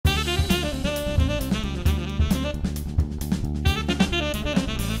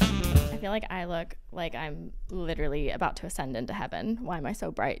feel like I look like I'm literally about to ascend into heaven. Why am I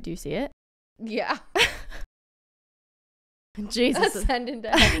so bright? Do you see it? Yeah. Jesus. Ascend into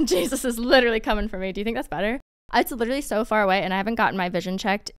heaven. Jesus is literally coming for me. Do you think that's better? It's literally so far away, and I haven't gotten my vision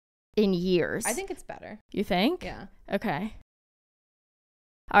checked in years. I think it's better. You think? Yeah. Okay.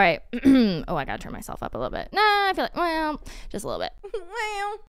 All right. Oh, I gotta turn myself up a little bit. Nah, I feel like, well, just a little bit.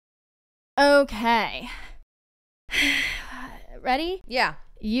 Okay. Ready? Yeah.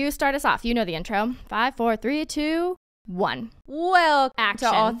 You start us off. You know the intro. 5, 4, 3, 2, 1. Welcome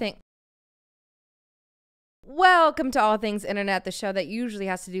to All Things Internet, the show that usually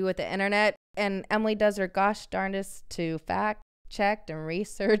has to do with the internet. And Emily does her gosh darndest to fact check and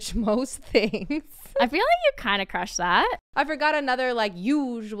research most things. I feel like you kind of crushed that. I forgot another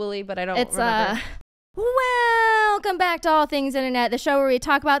usually, but I don't remember. Welcome back to All Things Internet, the show where we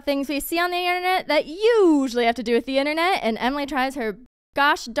talk about things we see on the internet that usually have to do with the internet. And Emily tries her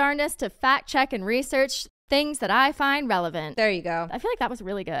gosh darndest to fact check and research things that I find relevant. There you go. I feel like that was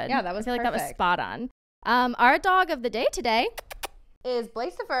really good. Yeah, that was perfect. perfect. That was spot on. Our dog of the day today is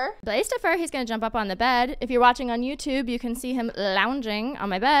Blazifer. Blazifer. He's going to jump up on the bed. If you're watching on YouTube, you can see him lounging on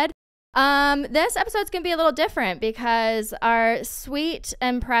my bed. This episode's going to be a little different because our sweet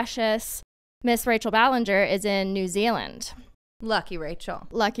and precious Miss Rachel Ballinger is in New Zealand. Lucky Rachel.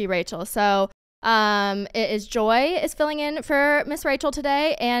 So it is Joy is filling in for Miss Rachel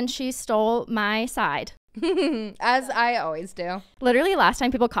today, and she stole my side. As I always do. Literally, last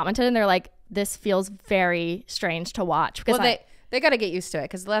time people commented and they're like, this feels very strange to watch. Because they got to get used to it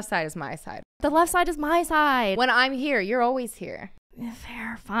because the left side is my side. The left side is my side. When I'm here, you're always here.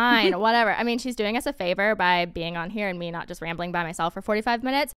 Fair, fine, whatever. I mean, she's doing us a favor by being on here and me not just rambling by myself for 45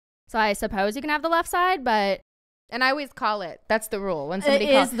 minutes. So I suppose you can have the left side, but... And I always call it. That's the rule. When somebody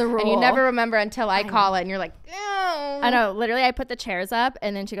calls, it is the rule. And you never remember until I call it and you're like, no. I know. Literally, I put the chairs up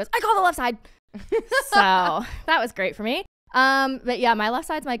and then she goes, I call the left side. So that was great for me. But yeah, my left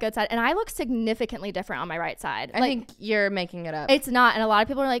side's my good side, and I look significantly different on my right side. I think you're making it up. It's not, and a lot of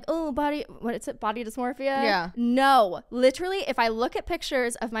people are like, "Oh, body dysmorphia." Yeah. No, literally, if I look at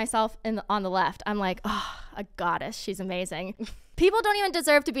pictures of myself on the left, I'm like, "Oh, a goddess. She's amazing." People don't even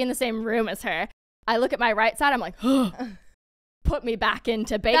deserve to be in the same room as her. I look at my right side, I'm like, "Oh, put me back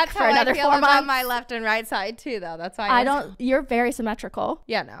into bake for another 4 months." On my left and right side too, though. That's why I don't. You're very symmetrical.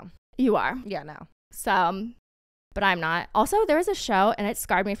 Yeah, no, you are. Yeah, no. So. But I'm not. Also, there was a show, and it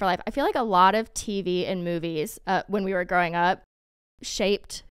scarred me for life. I feel like a lot of TV and movies when we were growing up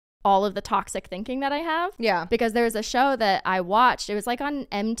shaped all of the toxic thinking that I have. Yeah. Because there was a show that I watched. It was like on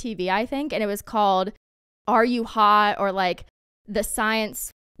MTV, I think, and it was called Are You Hot? Or like the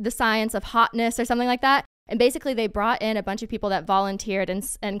science of hotness or something like that. And basically they brought in a bunch of people that volunteered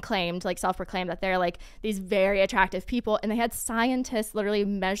and claimed, like self-proclaimed, that they're like these very attractive people. And they had scientists literally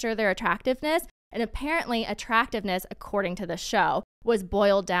measure their attractiveness. And apparently attractiveness, according to the show, was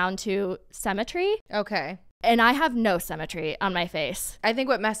boiled down to symmetry. Okay. And I have no symmetry on my face. I think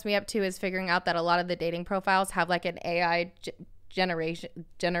what messed me up too is figuring out that a lot of the dating profiles have like an AI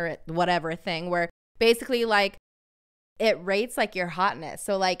generate whatever thing where basically like it rates like your hotness.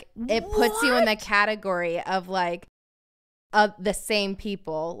 So like it puts you in the category of like of the same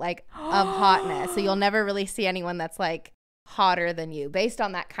people, like of hotness. So you'll never really see anyone that's like hotter than you based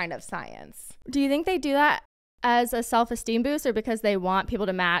on that kind of science. Do you think they do that as a self-esteem boost or because they want people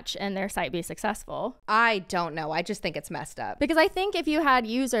to match and their site be successful? I don't know. I just think it's messed up. Because I think if you had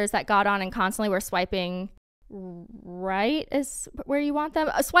users that got on and constantly were swiping right is where you want them,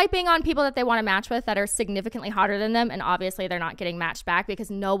 swiping on people that they want to match with that are significantly hotter than them, and obviously they're not getting matched back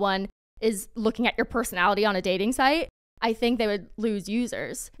because no one is looking at your personality on a dating site, I think they would lose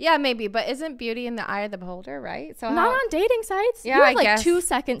users. Yeah, maybe, but isn't beauty in the eye of the beholder, right? So not on dating sites. Yeah, you have I like guess. 2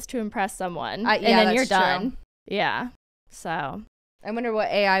 seconds to impress someone, yeah, and then that's you're done. true. Yeah. So I wonder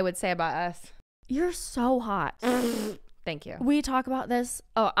what AI would say about us. You're so hot. Thank you. We talk about this.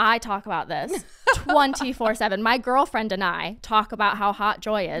 Oh, I talk about this 24/7. My girlfriend and I talk about how hot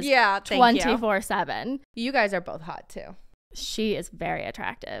Joy is. Yeah, 24/7. You guys are both hot too. She is very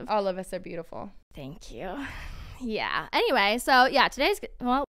attractive. All of us are beautiful. Thank you. Yeah. Anyway, so yeah,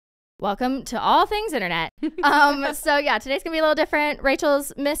 welcome to All Things Internet. So yeah, today's gonna be a little different.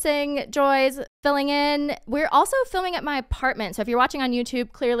 Rachel's missing, Joy's filling in. We're also filming at my apartment. So if you're watching on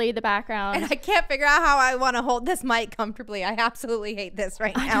YouTube, clearly the background. And I can't figure out how I want to hold this mic comfortably. I absolutely hate this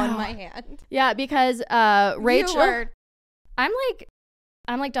right now in my hand. Yeah, because Rachel, I'm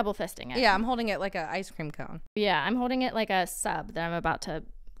like double fisting it. Yeah, I'm holding it like an ice cream cone. Yeah, I'm holding it like a sub that I'm about to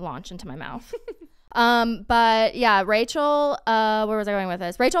launch into my mouth. But yeah, Rachel, where was I going with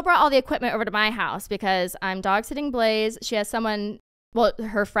this? Rachel brought all the equipment over to my house because I'm dog sitting Blaze. She has someone well,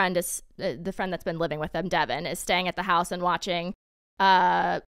 her friend is the friend that's been living with them, Devin, is staying at the house and watching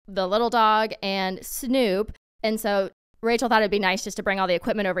the little dog and Snoop. And so Rachel thought it'd be nice just to bring all the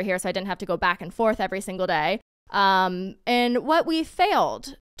equipment over here so I didn't have to go back and forth every single day. And what we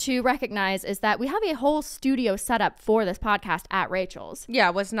failed to recognize is that we have a whole studio set up for this podcast at Rachel's. Yeah,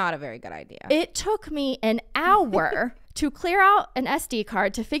 it was not a very good idea. It took me an hour to clear out an SD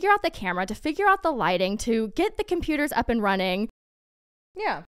card, to figure out the camera, to figure out the lighting, to get the computers up and running.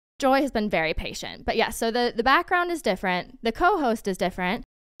 Yeah. Joy has been very patient. But yeah, so the background is different. The co-host is different.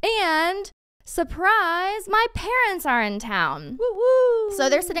 And surprise, my parents are in town. Woo woo. So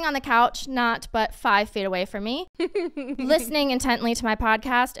they're sitting on the couch, not but 5 feet away from me, listening intently to my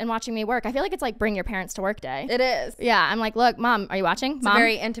podcast and watching me work. I feel like it's like bring your parents to work day. It is. Yeah, I'm like, look, Mom, are you watching? It's Mom? a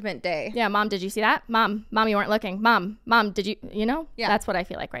very intimate day. Yeah, Mom, did you see that? Mom, you weren't looking. Mom, did you, Yeah. That's what I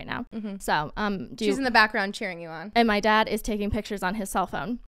feel like right now. Mm-hmm. So, she's in the background cheering you on. And my dad is taking pictures on his cell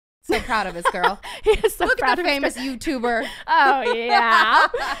phone. So proud of his girl. He is so Look proud at the of famous YouTuber. Oh, yeah.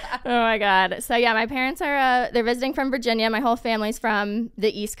 Oh, my God. So, yeah, my parents are, they're visiting from Virginia. My whole family's from the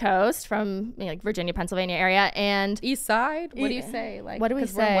East Coast, from like Virginia, Pennsylvania area. And East side? What do you say? What do we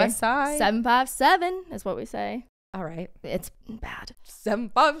say? West side? 757 is what we say. All right. It's bad.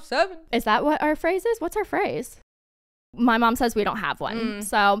 757. Is that what our phrase is? What's our phrase? My mom says we don't have one.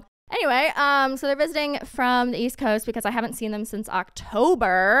 So anyway, so they're visiting from the East Coast because I haven't seen them since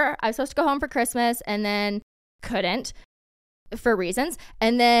October. I was supposed to go home for Christmas and then couldn't for reasons.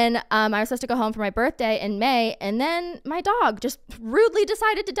 And then I was supposed to go home for my birthday in May, and then my dog just rudely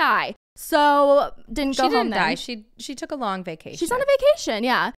decided to die. So didn't go home then. She didn't die. She took a long vacation. She's on a vacation,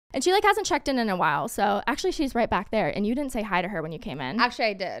 yeah. And she like hasn't checked in a while. So actually she's right back there. And you didn't say hi to her when you came in. Actually,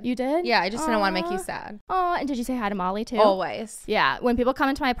 I did. You did? Yeah, I just didn't want to make you sad. Oh, and did you say hi to Molly too? Always. Yeah. When people come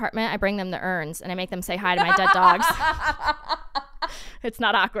into my apartment, I bring them the urns and I make them say hi to my dead dogs. It's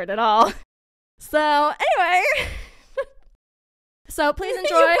not awkward at all. So anyway. So please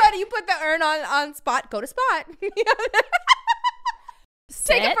enjoy. You put the urn on Spot. Go to Spot.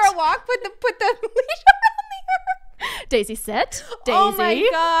 Take it for a walk. Put the leash around the urn. Daisy, sit. Daisy. Oh my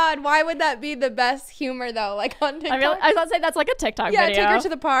God. Why would that be the best humor though? Like on TikTok. I was about to say that's like a TikTok video. Yeah, take her to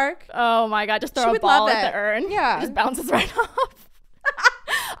the park. Oh my God. Just throw a ball at the urn. Yeah. It just bounces right off.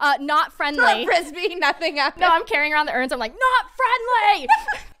 Not friendly. Throw a frisbee. Nothing happens. No, I'm carrying around the urns. I'm like, not friendly.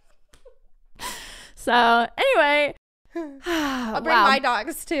 So anyway. I'll bring my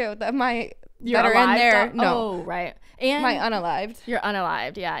dogs too. That are in there. Dog? No. Oh, right. And my unalived. You're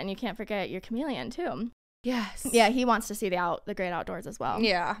unalived, yeah. And you can't forget your chameleon too. Yes. Yeah, he wants to see the great outdoors as well.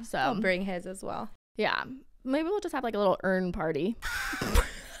 Yeah. So I'll bring his as well. Yeah. Maybe we'll just have like a little urn party.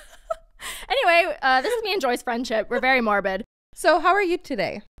 Anyway, this is me and Joy's friendship. We're very morbid. So how are you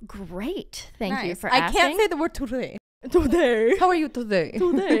today? Great. Thank nice. you for asking. I can't say the word today. Today. How are you today?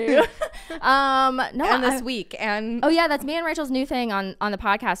 Today. No. And this week. And oh yeah, that's me and Rachel's new thing on the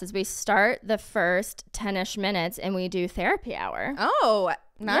podcast is we start the first 10-ish minutes and we do therapy hour. Oh,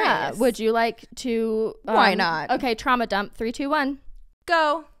 nice. Yeah. Would you like to? Why not? Okay, trauma dump. 3, 2, 1.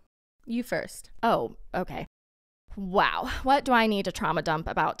 Go. You first. Oh, okay. Wow. What do I need to trauma dump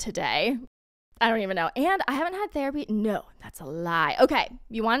about today? I don't even know. And I haven't had therapy. No, that's a lie. Okay.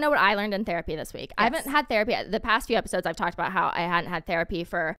 You want to know what I learned in therapy this week? Yes. I haven't had therapy. The past few episodes, I've talked about how I hadn't had therapy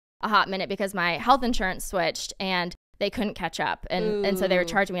for a hot minute because my health insurance switched and they couldn't catch up. And so they were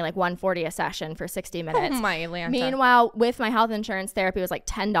charging me like $140 a session for 60 minutes. Oh my Lanta. Meanwhile, with my health insurance, therapy was like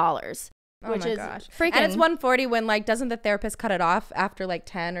 $10. Which is freaking. And it's $140 when like doesn't the therapist cut it off after like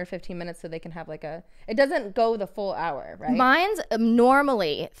 10 or 15 minutes so they can have like it doesn't go the full hour, right? Mine's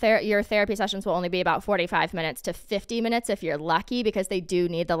normally your therapy sessions will only be about 45 minutes to 50 minutes if you're lucky because they do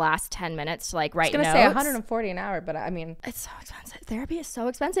need the last 10 minutes to like write notes. I was going to say $140 an hour, but I mean it's so expensive. Therapy is so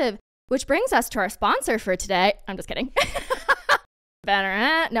expensive, which brings us to our sponsor for today. I'm just kidding.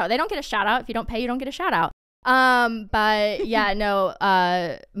 Better. No, they don't get a shout out. If you don't pay, you don't get a shout out. But yeah, no,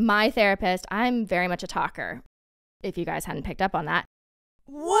 my therapist, I'm very much a talker. If you guys hadn't picked up on that.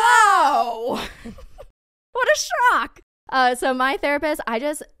 Wow. What a shock. So my therapist,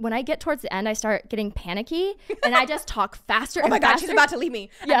 when I get towards the end, I start getting panicky and I just talk faster and faster. Oh my God, she's about to leave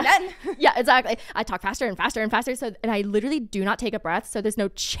me. Yeah. Yeah, exactly. I talk faster and faster and faster. And I literally do not take a breath. So there's no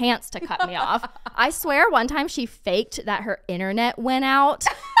chance to cut me off. I swear one time she faked that her internet went out.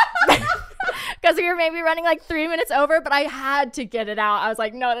 Because we were maybe running like 3 minutes over, but I had to get it out. I was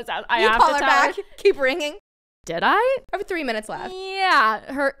like, no, I have to call her back. Keep ringing. Did I? I have 3 minutes left.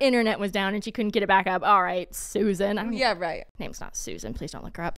 Yeah, her internet was down and she couldn't get it back up. All right, Susan. Yeah, right. Name's not Susan. Please don't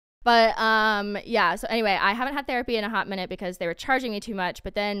look her up. But yeah. So anyway, I haven't had therapy in a hot minute because they were charging me too much.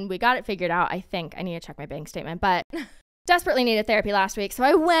 But then we got it figured out. I think I need to check my bank statement. But desperately needed therapy last week. So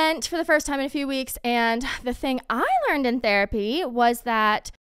I went for the first time in a few weeks. And the thing I learned in therapy was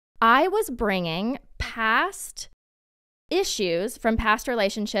that I was bringing past issues from past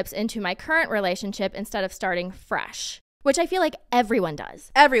relationships into my current relationship instead of starting fresh, which I feel like everyone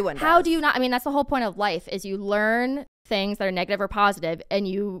does. Everyone does. How do you not? I mean, that's the whole point of life is you learn things that are negative or positive and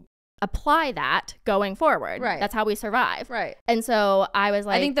you apply that going forward. Right. That's how we survive. Right. And so I was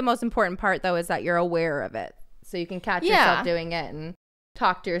like, I think the most important part, though, is that you're aware of it. So you can catch yourself doing it and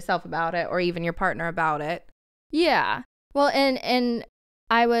talk to yourself about it or even your partner about it. Yeah. Well, and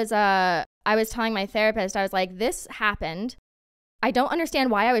I was telling my therapist, I was like, this happened. I don't understand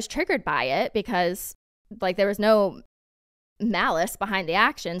why I was triggered by it because like there was no malice behind the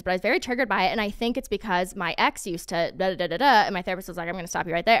actions, but I was very triggered by it. And I think it's because my ex used to and my therapist was like, I'm going to stop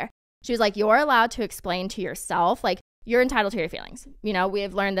you right there. She was like, you're allowed to explain to yourself, like you're entitled to your feelings. You know, we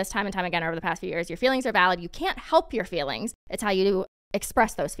have learned this time and time again over the past few years. Your feelings are valid. You can't help your feelings. It's how you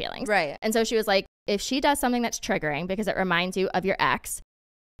express those feelings. Right. And so she was like, if she does something that's triggering because it reminds you of your ex,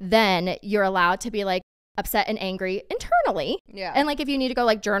 then you're allowed to be like upset and angry internally. Yeah. And like if you need to go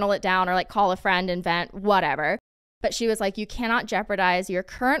like journal it down or like call a friend and vent, whatever. But she was like, you cannot jeopardize your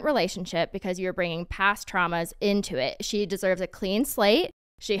current relationship because you're bringing past traumas into it. She deserves a clean slate.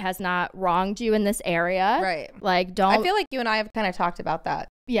 She has not wronged you in this area. Right. Like, don't. I feel like you and I have kind of talked about that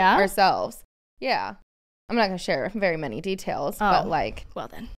ourselves. Yeah. I'm not going to share very many details, but like, well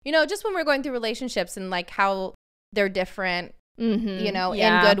then, you know, just when we're going through relationships and like how they're different, you know,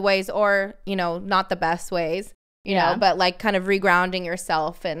 Yeah. in good ways or, you know, not the best ways, you know, but like kind of regrounding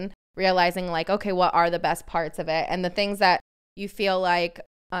yourself and realizing like, okay, what are the best parts of it? And the things that you feel like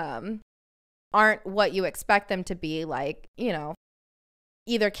aren't what you expect them to be, like, you know,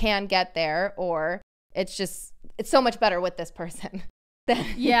 either can get there or it's so much better with this person.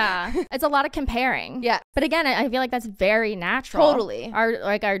 Yeah. It's a lot of comparing. Yeah. But again, I feel like that's very natural. Totally.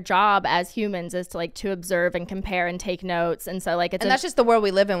 Our job as humans is to observe and compare and take notes. And so like that's just the world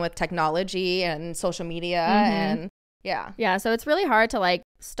we live in with technology and social media and yeah. So it's really hard to like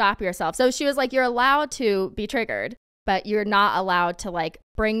stop yourself. So she was like, you're allowed to be triggered, but you're not allowed to like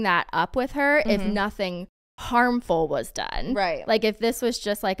bring that up with her if nothing harmful was done. Right. Like if this was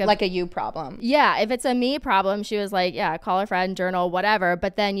just like a you problem. Yeah. If it's a me problem, she was like, yeah, call a friend, journal, whatever.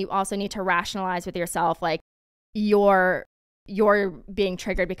 But then you also need to rationalize with yourself, like you're being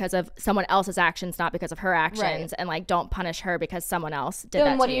triggered because of someone else's actions, not because of her actions. Right. And like, don't punish her because someone else did that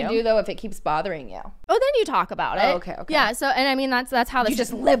Then what to do you do though if it keeps bothering you? Oh, then you talk about it. Oh, okay. Yeah. So, and I mean, that's how you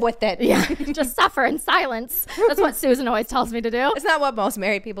just live with it. Yeah. Just suffer in silence. That's what Susan always tells me to do. It's not what most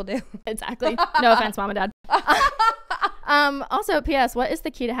married people do. Exactly. No offense, mom and dad. Also, P.S. What is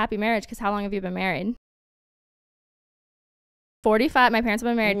the key to happy marriage? Because how long have you been married? 45. My parents have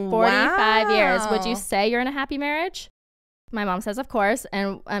been married 45 years. Would you say you're in a happy marriage? My mom says, of course.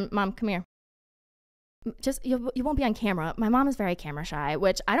 And mom, come here. Just you won't be on camera. My mom is very camera shy,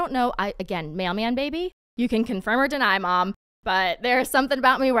 which I don't know. Again, mailman baby. You can confirm or deny, mom. But there's something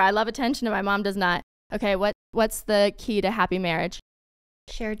about me where I love attention and my mom does not. Okay, what's the key to happy marriage?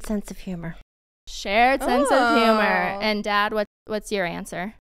 Shared sense of humor. Shared sense of humor. And Dad, what's your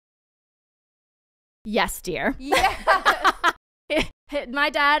answer? Yes, dear. Yeah. My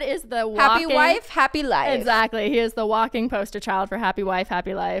dad is the walking... Happy wife, happy life. Exactly. He is the walking poster child for happy wife,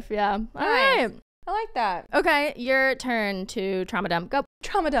 happy life. Yeah. All right. I like that. Okay, your turn to trauma dump. Go.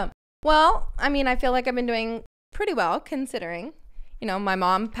 Trauma dump. Well, I mean, I feel like I've been doing pretty well considering, you know, my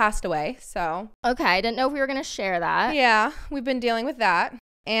mom passed away, so. Okay, I didn't know if we were going to share that. Yeah, we've been dealing with that.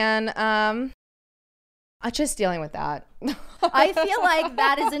 And I'm just dealing with that. I feel like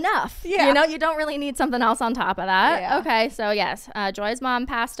that is enough. Yeah. You know, you don't really need something else on top of that. Yeah. Okay, so yes, Joy's mom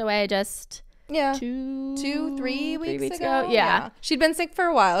passed away just 3 weeks ago. Yeah. She'd been sick for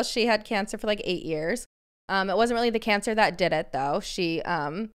a while. She had cancer for like 8 years. It wasn't really the cancer that did it though. She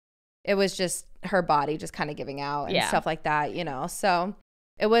it was just her body just kind of giving out and stuff like that, you know. So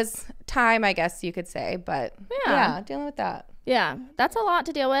it was time, I guess you could say, but yeah, dealing with that. Yeah, that's a lot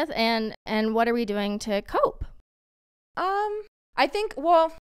to deal with. And what are we doing to cope? I think,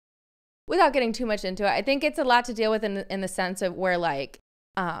 well, without getting too much into it, I think it's a lot to deal with in the sense of where like,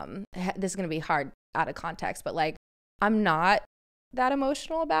 this is going to be hard out of context, but like, I'm not that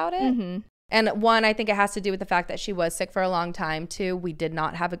emotional about it. Mm-hmm. And one, I think it has to do with the fact that she was sick for a long time. Two, we did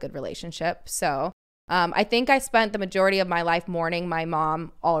not have a good relationship. So I think I spent the majority of my life mourning my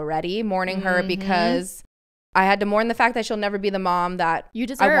mom already, mourning her because I had to mourn the fact that she'll never be the mom that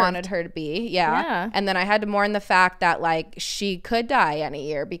I wanted her to be. Yeah. And then I had to mourn the fact that like she could die any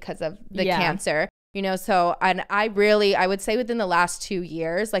year because of the cancer, you know? So, and I would say within the last 2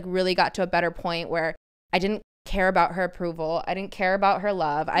 years, like really got to a better point where I didn't care about her approval. I didn't care about her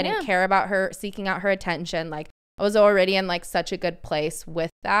love. I didn't care about her seeking out her attention. Like, I was already in like such a good place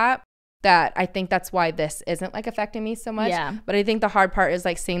with that I think that's why this isn't like affecting me so much. Yeah. But I think the hard part is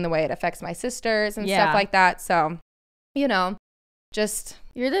like seeing the way it affects my sisters and stuff like that. So, you know, just.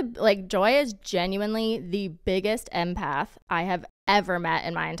 Joy is genuinely the biggest empath I have ever met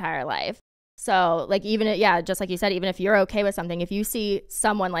in my entire life. So like just like you said, even if you're okay with something, if you see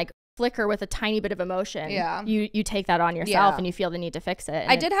someone like flicker with a tiny bit of emotion, you take that on yourself and you feel the need to fix it.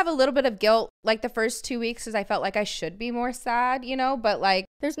 And I did have a little bit of guilt like the first 2 weeks because I felt like I should be more sad, you know, but like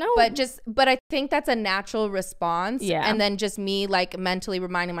but I think that's a natural response. Yeah. And then just me like mentally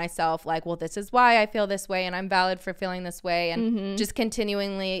reminding myself like, well, this is why I feel this way and I'm valid for feeling this way, and just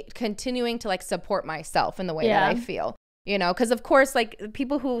continuing to like support myself in the way that I feel. You know, because of course, like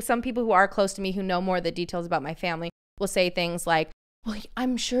some people who are close to me who know more of the details about my family will say things like, well,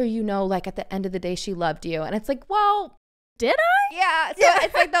 I'm sure you know, like at the end of the day, she loved you. And it's like, well, did I? Yeah. So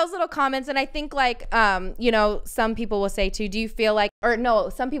it's like those little comments. And I think like, you know, some people will say too, do you feel like, or no,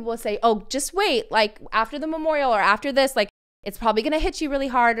 some people will say, oh, just wait, like after the memorial or after this, like it's probably going to hit you really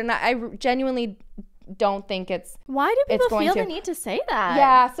hard. And I genuinely don't think it's. Why do people feel the need to say that?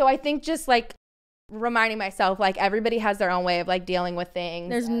 Yeah. So I think just like reminding myself like everybody has their own way of like dealing with things.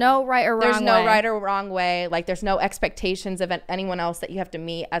 There's no right or wrong way. There's no right or wrong way. Like there's no expectations of anyone else that you have to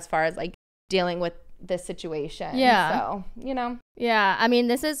meet as far as like dealing with this situation. Yeah. So, you know. Yeah. I mean,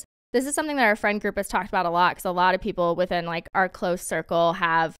 this is something that our friend group has talked about a lot, because a lot of people within like our close circle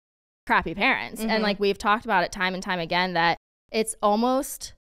have crappy parents. And like we've talked about it time and time again that it's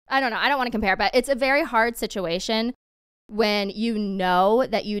almost, I don't know, I don't want to compare, but it's a very hard situation when you know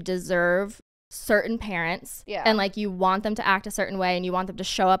that you deserve certain parents and like you want them to act a certain way and you want them to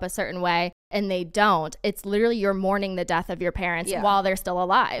show up a certain way and they don't. It's literally you're mourning the death of your parents while they're still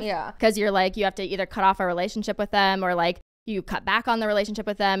alive. Yeah. Because you're like, you have to either cut off a relationship with them or like you cut back on the relationship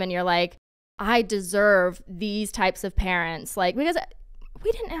with them and you're like, I deserve these types of parents. Like, because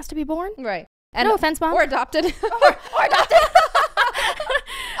we didn't ask to be born. Right. And no offense, Mom. Or adopted. or adopted.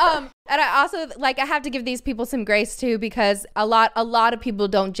 And I also like, I have to give these people some grace too, because a lot of people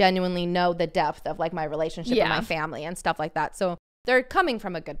don't genuinely know the depth of like my relationship with my family and stuff like that. So they're coming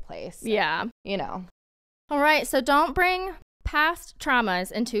from a good place. So, you know. All right. So don't bring past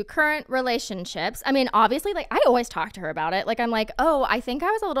traumas into current relationships. I mean, obviously, like I always talk to her about it. Like I'm like, oh, I think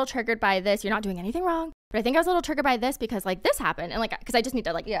I was a little triggered by this. You're not doing anything wrong, but I think I was a little triggered by this because like this happened, and like because I just need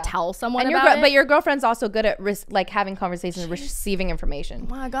to like tell someone about it. But your girlfriend's also good at like having conversations, receiving information.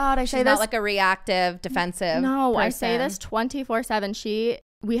 Oh my God, I say She's this not like a reactive, defensive. No, person. I say this 24/7.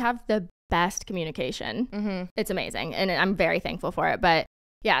 We have the best communication. Mm-hmm. It's amazing, and I'm very thankful for it. But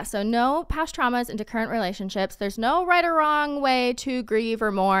yeah, so no past traumas into current relationships. There's no right or wrong way to grieve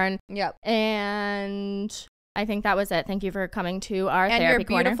or mourn. Yep. And I think that was it. Thank you for coming to our therapy corner. And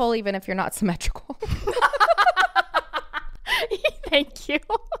you're beautiful even if you're not symmetrical. Thank you.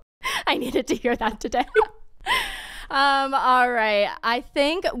 I needed to hear that today. All right. I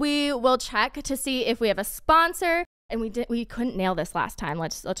think we will check to see if we have a sponsor. And we couldn't nail this last time.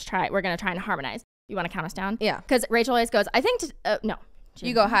 Let's try it. We're going to try and harmonize. You want to count us down? Yeah. Because Rachel always goes, I think, no.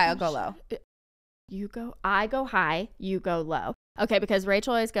 You go high, I'll go low. I go high, you go low. Okay, because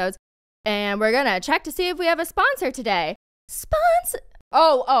Rachel always goes, and we're going to check to see if we have a sponsor today. Sponsor.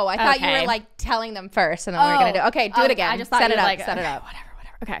 Oh, I thought you were like telling them first and then we were going to do. Okay, do it again. I just thought set it up. Like, set it up. Whatever.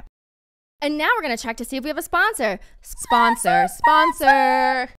 Okay. And now we're going to check to see if we have a sponsor. Sponsor.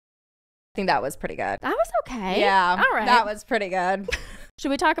 I think that was pretty good. That was okay. Yeah. All right. That was pretty good.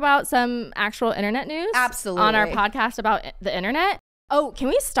 Should we talk about some actual internet news? Absolutely. On our podcast about the internet? Oh, can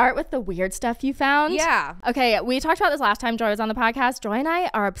we start with the weird stuff you found? Yeah. Okay, we talked about this last time Joy was on the podcast. Joy and I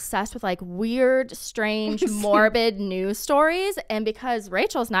are obsessed with like weird, strange, morbid news stories. And because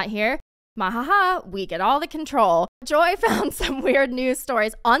Rachel's not here, mahaha, we get all the control. Joy found some weird news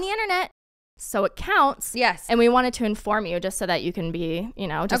stories on the internet, so it counts. Yes. And we wanted to inform you just so that you can be,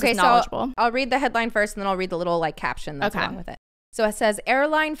 just as knowledgeable. So I'll read the headline first and then I'll read the little like caption that's along with it. So it says,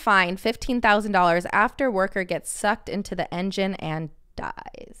 airline fined $15,000 after worker gets sucked into the engine and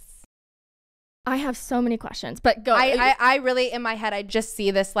dies. I have so many questions, but go. I really, in my head, I just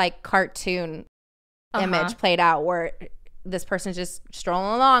see this like cartoon image played out where this person's just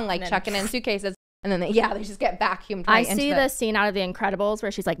strolling along, like chucking in suitcases. And then they just get vacuumed right into I see the scene out of The Incredibles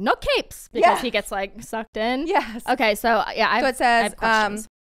where she's like, no capes, because he gets like sucked in. Yes. Okay, so yeah. So it says,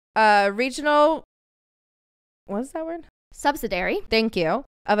 regional, what is that word? Subsidiary. Thank you.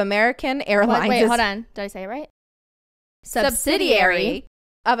 Of American Airlines. Wait, hold on. Did I say it right? Subsidiary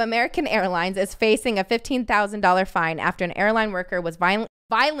of American Airlines is facing a $15,000 fine after an airline worker was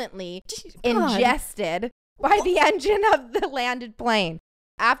violently ingested by the engine of the landed plane.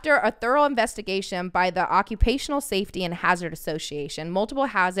 After a thorough investigation by the Occupational Safety and Hazard Association, multiple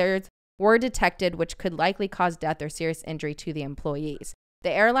hazards were detected which could likely cause death or serious injury to the employees.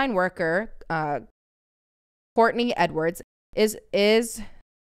 The airline worker, Courtney Edwards, is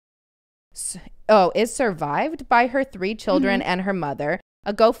survived by her 3 children and her mother.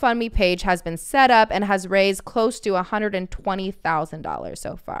 A GoFundMe page has been set up and has raised close to $120,000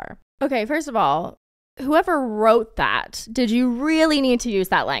 so far. Okay, first of all, whoever wrote that, did you really need to use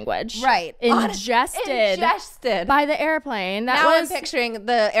that language? Right. Ingested by the airplane. I'm picturing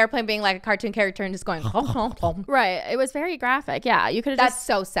the airplane being like a cartoon character and just going, home, home, home. Right. It was very graphic. Yeah. You could have That's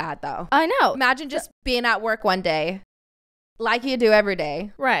so sad, though. I know. Imagine just being at work one day, like you do every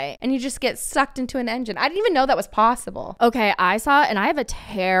day. Right. And you just get sucked into an engine. I didn't even know that was possible. Okay, I saw, and I have a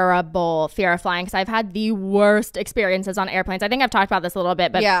terrible fear of flying because I've had the worst experiences on airplanes. I think I've talked about this a little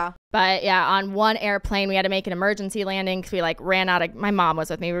bit, but yeah, on one airplane, we had to make an emergency landing because we ran out of, my mom was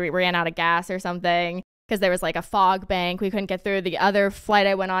with me, we ran out of gas or something because there was a fog bank. We couldn't get through. The other flight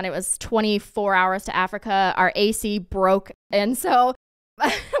I went on, it was 24 hours to Africa. Our AC broke. And so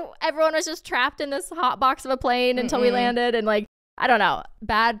everyone was just trapped in this hot box of a plane until we landed. And I don't know,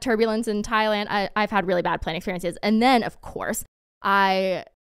 bad turbulence in Thailand. I've had really bad plane experiences. And then, of course, I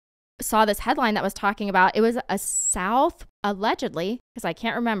saw this headline that was talking about, it was allegedly, because I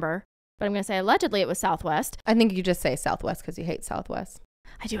can't remember, but I'm going to say allegedly it was Southwest. I think you just say Southwest because you hate Southwest.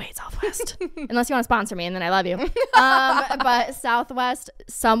 I do hate Southwest. Unless you want to sponsor me, and then I love you. But Southwest,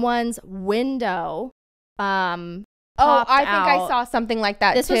 someone's window I think I saw something like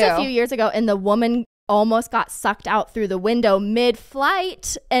that, This was a few years ago, and the woman almost got sucked out through the window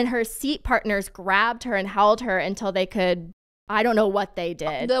mid-flight, and her seat partners grabbed her and held her until they could, I don't know what they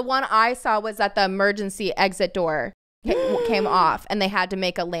did. The one I saw was that the emergency exit door came off, and they had to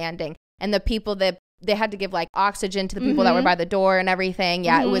make a landing. And the people that they had to give oxygen to the people that were by the door and everything.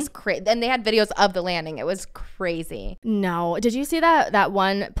 Yeah, it was crazy. And they had videos of the landing. It was crazy. No. Did you see that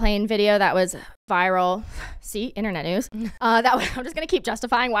one plane video that was viral? See, internet news. I'm just going to keep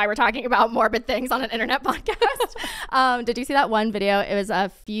justifying why we're talking about morbid things on an internet podcast. Did you see that one video? It was a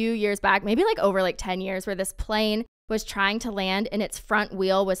few years back, maybe over 10 years, where this plane was trying to land and its front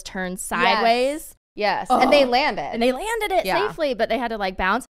wheel was turned sideways. Yes. Oh. And they landed. And they landed it safely, but they had to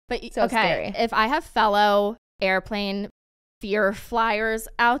bounce. But so scary. If I have fellow airplane fear flyers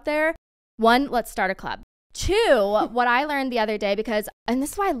out there, 1, let's start a club. 2, what I learned the other day, and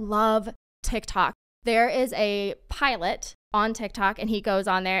this is why I love TikTok. There is a pilot on TikTok, and he goes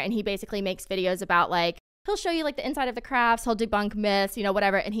on there and he basically makes videos about he'll show you the inside of the crafts, he'll debunk myths,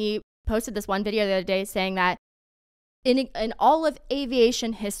 whatever. And he posted this one video the other day saying that in all of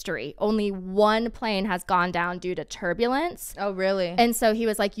aviation history, only one plane has gone down due to turbulence. Oh, really? And so he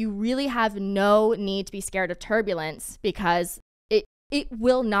was like, you really have no need to be scared of turbulence because it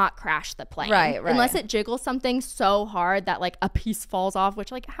will not crash the plane. Right. Unless it jiggles something so hard that a piece falls off,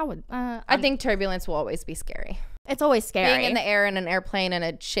 which how would... I think turbulence will always be scary. It's always scary. Being in the air in an airplane and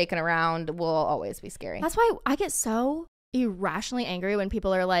it shaking around will always be scary. That's why I get so irrationally angry when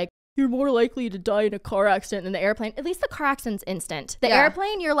people are like, you're more likely to die in a car accident than the airplane. At least the car accident's instant. The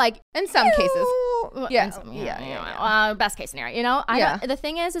airplane, you're in some cases. Best case scenario, the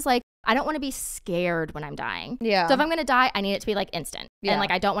thing is I don't want to be scared when I'm dying. Yeah. So if I'm going to die, I need it to be instant. Yeah.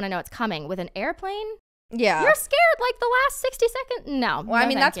 And I don't want to know it's coming. With an airplane, yeah, you're scared the last 60 seconds. No. Well, I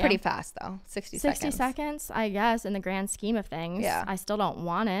mean, that's pretty fast though. 60 seconds, I guess, in the grand scheme of things. Yeah. I still don't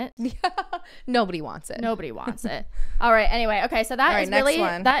want it. Nobody wants it. Nobody wants it. All right. Anyway. Okay. So that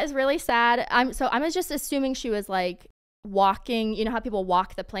is really sad. I'm just assuming she was walking, you know how people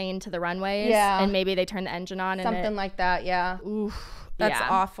walk the plane to the runways? Yeah. And maybe they turn the engine on. Something like that. Yeah. Oof. That's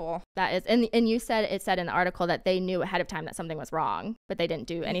awful. That is. And you said, it said in the article that they knew ahead of time that something was wrong, but they didn't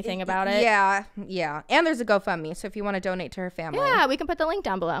do anything about it. Yeah. Yeah. And there's a GoFundMe. So if you want to donate to her family. Yeah. We can put the link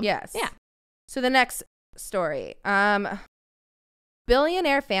down below. Yes. Yeah. So the next story.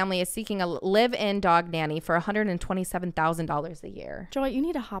 Billionaire family is seeking a live-in dog nanny for $127,000 a year. Joy, you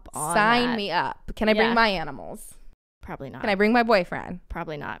need to hop on. Sign me up. Can I bring my animals? Probably not. Can I bring my boyfriend?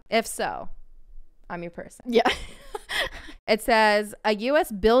 Probably not. If so, I'm your person. Yeah. It says a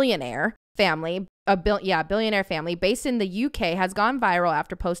U.S. billionaire family, billionaire family based in the UK has gone viral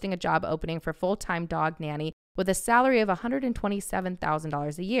after posting a job opening for full-time dog nanny with a salary of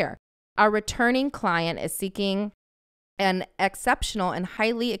 $127,000 a year. Our returning client is seeking an exceptional and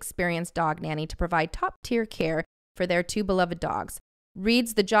highly experienced dog nanny to provide top-tier care for their 2 beloved dogs.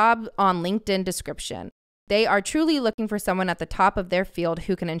 Reads the job on LinkedIn description. They are truly looking for someone at the top of their field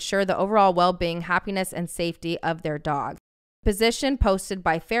who can ensure the overall well-being, happiness, and safety of their dog. position posted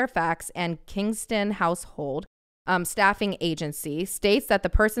by Fairfax and Kingston Household Staffing Agency states that the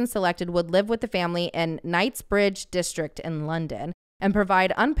person selected would live with the family in Knightsbridge District in London and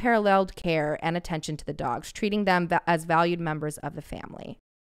provide unparalleled care and attention to the dogs, treating them as valued members of the family.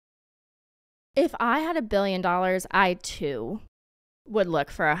 If I had $1 billion, I too would look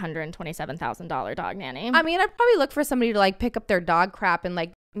for a $127,000 dog nanny. I mean, I'd probably look for somebody to like pick up their dog crap and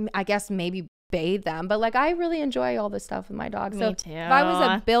like, I guess maybe bathe them. But like, I really enjoy all this stuff with my dog. Me too. If I was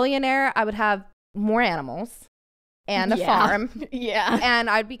a billionaire, I would have more animals and a farm. Yeah. And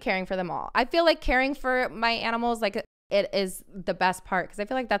I'd be caring for them all. I feel like caring for my animals, like it is the best part because I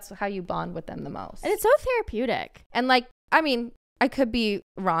feel like that's how you bond with them the most. And it's so therapeutic. And like, I mean, I could be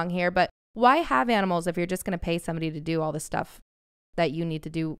wrong here, but why have animals if you're just going to pay somebody to do all the stuff that you need to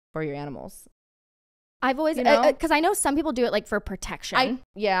do for your animals? I've always, because I know some people do it like for protection.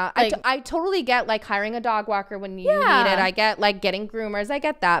 I totally get like hiring a dog walker when you need it. I get like getting groomers. I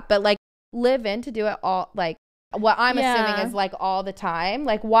get that. But like live in to do it all, like what I'm assuming is like all the time.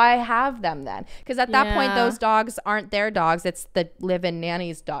 Like why have them then? Because at that point, those dogs aren't their dogs. It's the live-in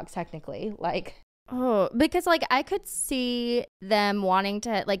nanny's dogs technically. Like, oh, because like I could see them wanting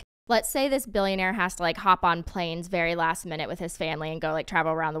to like, let's say this billionaire has to like hop on planes very last minute with his family and go like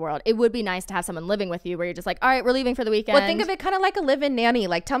travel around the world. It would be nice to have someone living with you where you're just like, all right, we're leaving for the weekend. Well, think of it kind of like a live-in nanny.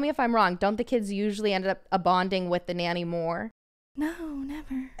 Like, tell me if I'm wrong. Don't the kids usually end up bonding with the nanny more? No,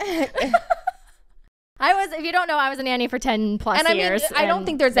 never. If you don't know, I was a nanny for 10 plus years. I don't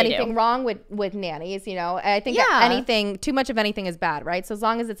think there's anything wrong with nannies, you know. I think too much of anything is bad, right? So as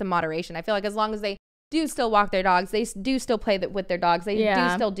long as it's in moderation, I feel like as long as they do still walk their dogs, they do still play with their dogs, they do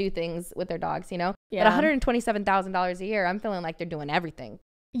still do things with their dogs, you know. But $127,000 a year, I'm feeling like they're doing everything.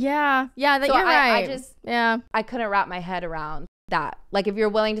 Yeah, you're right. I couldn't wrap my head around that. Like, if you're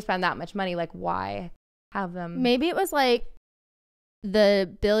willing to spend that much money, like, why have them? Maybe it was like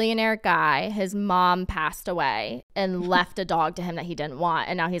the billionaire guy, his mom passed away and left a dog to him that he didn't want.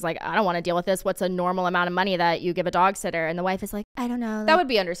 And now he's like, I don't want to deal with this. What's a normal amount of money that you give a dog sitter? And the wife is like, I don't know. Like that would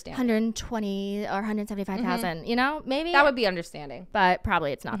be understanding. 120 or 175,000, you know, maybe. That would be understanding. But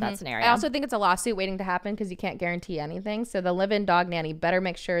probably it's not that scenario. I also think it's a lawsuit waiting to happen because you can't guarantee anything. So the live-in dog nanny better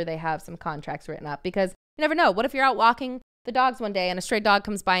make sure they have some contracts written up because you never know. What if you're out walking the dogs one day and a stray dog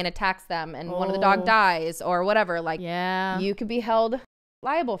comes by and attacks them and one of the dog dies or whatever? Like, you could be held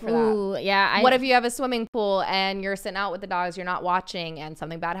liable for that. Yeah. What if you have a swimming pool and you're sitting out with the dogs, you're not watching, and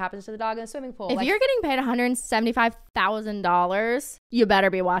something bad happens to the dog in the swimming pool? If you're getting paid $175,000, you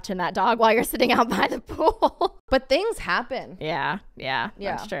better be watching that dog while you're sitting out by the pool. But things happen. Yeah,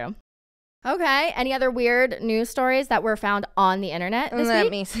 that's true. Okay. Any other weird news stories that were found on the internet this week?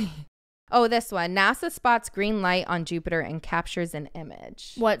 Let me see. Oh, this one. NASA spots green light on Jupiter and captures an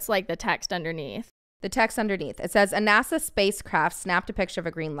image. What's like the text underneath? The text underneath, it says, a NASA spacecraft snapped a picture of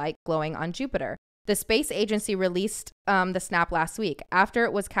a green light glowing on Jupiter. The space agency released the snap last week after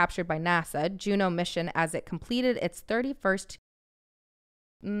it was captured by NASA Juno mission as it completed its 31st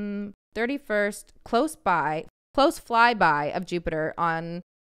close flyby of Jupiter on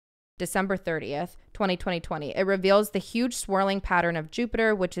December 30th, 2020. It reveals the huge swirling pattern of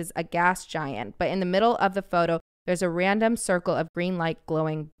Jupiter, which is a gas giant. But in the middle of the photo, there's a random circle of green light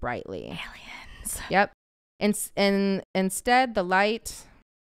glowing brightly. Aliens. Yep. Instead, the light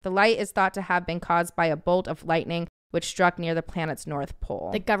is thought to have been caused by a bolt of lightning which struck near the planet's north pole.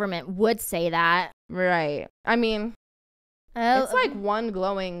 The government would say that. Right. I mean, it's like one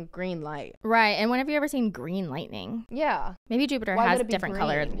glowing green light. Right. And when have you ever seen green lightning? Yeah. Maybe Jupiter has different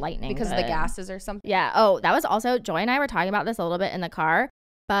colored lightning. Because of the gases or something. Yeah. Oh, that was also, Joy and I were talking about this a little bit in the car,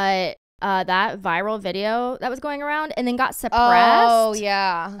 but that viral video that was going around and then got suppressed. Oh,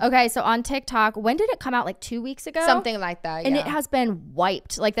 yeah. Okay, so on TikTok, when did it come out? Like 2 weeks ago? Something like that, yeah. And it has been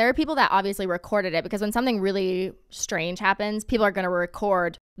wiped. Like, there are people that obviously recorded it because when something really strange happens, people are going to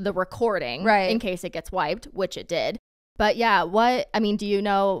record the recording in case it gets wiped, which it did. But yeah, do you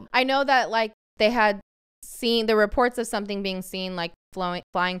know? I know that, like, they had seen the reports of something being seen, like,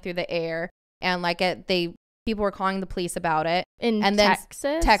 flying through the air, and, like, people were calling the police about it.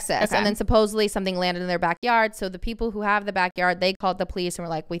 Texas? Texas. Okay. And then supposedly something landed in their backyard. So the people who have the backyard, they called the police and were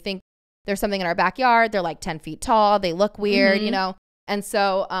like, we think there's something in our backyard. They're like 10 feet tall. They look weird, you know? And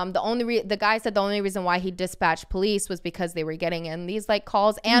so the guy said the only reason why he dispatched police was because they were getting in these like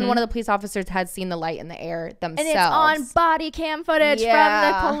calls. And one of the police officers had seen the light in the air themselves. And it's on body cam footage from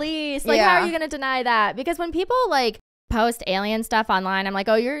the police. Like, how are you going to deny that? Because when people like post alien stuff online, I'm like,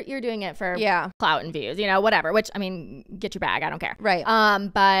 oh, you're doing it for clout and views, you know, whatever, which I mean, get your bag, I don't care, right?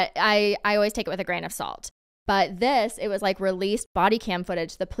 But I always take it with a grain of salt. But it was like released body cam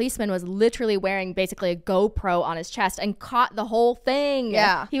footage. The policeman was literally wearing basically a GoPro on his chest and caught the whole thing.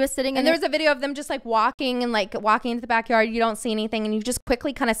 Yeah. He was sitting and there was a video of them just like walking into the backyard. You don't see anything and you just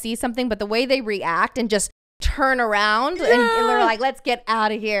quickly kind of see something. But the way they react and just turn around and they're like, let's get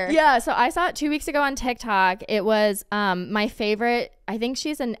out of here. Yeah. So I saw it 2 weeks ago on TikTok. It was my favorite. I think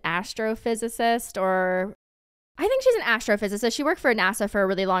she's an astrophysicist She worked for NASA for a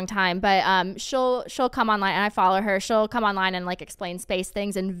really long time, but she'll come online, and I follow her. She'll come online and like explain space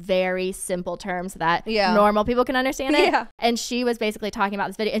things in very simple terms that normal people can understand it. Yeah. And she was basically talking about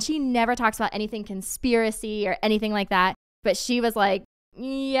this video, and she never talks about anything conspiracy or anything like that. But she was like,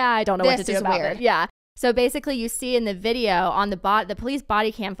 yeah, I don't know what to do about it. Yeah. So basically you see in the video on the police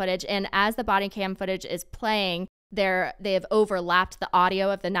body cam footage, and as the body cam footage is playing, they have overlapped the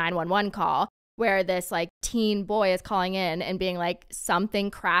audio of the 911 call, where this like teen boy is calling in and being like, something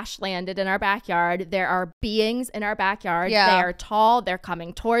crash landed in our backyard. There are beings in our backyard. Yeah. They are tall. They're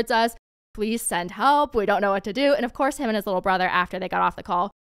coming towards us. Please send help. We don't know what to do. And of course, him and his little brother, after they got off the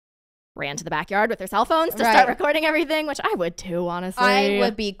call, ran to the backyard with their cell phones to start recording everything, which I would too, honestly. I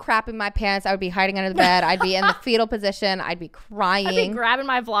would be crapping my pants. I would be hiding under the bed. I'd be in the fetal position. I'd be crying. I'd be grabbing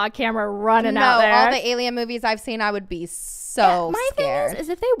my vlog camera, running out there. All the alien movies I've seen, I would be so scared. Thing is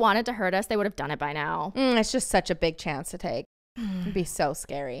if they wanted to hurt us, they would have done it by now. It's just such a big chance to take. It'd be so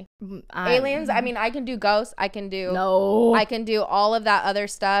scary. Aliens, I mean, I can do ghosts. I can do all of that other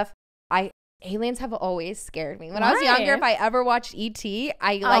stuff. Aliens have always scared me. When I was younger, if I ever watched E.T.,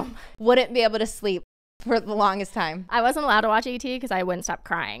 I wouldn't be able to sleep for the longest time. I wasn't allowed to watch E.T. because I wouldn't stop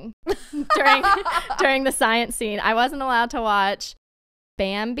crying during the science scene. I wasn't allowed to watch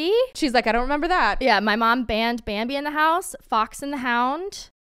Bambi. She's like, I don't remember that. Yeah, my mom banned Bambi in the house, Fox and the Hound.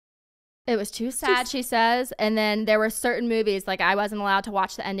 It was too sad, she says. And then there were certain movies, like I wasn't allowed to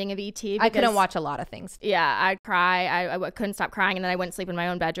watch the ending of E.T. I couldn't watch a lot of things. Yeah, I'd cry. I couldn't stop crying, and then I wouldn't sleep in my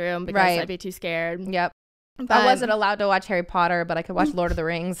own bedroom because I'd be too scared. Yep. But I wasn't allowed to watch Harry Potter, but I could watch Lord of the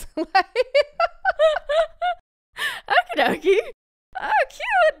Rings. Okie dokie. Oh,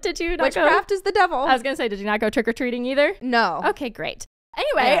 cute. Did you not Witchcraft is the devil. I was going to say, did you not go trick-or-treating either? No. Okay, great.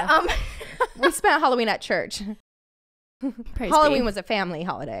 Anyway, we spent Halloween at church. Halloween was a family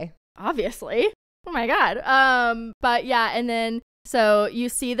holiday. Obviously. Oh my God. But yeah, and then so you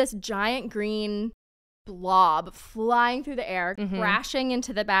see this giant green blob flying through the air, crashing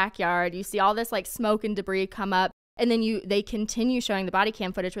into the backyard. You see all this like smoke and debris come up, and then they continue showing the body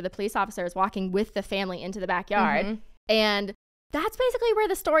cam footage where the police officer is walking with the family into the backyard. And that's basically where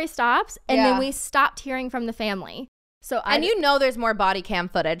the story stops. And then we stopped hearing from the family. So there's more body cam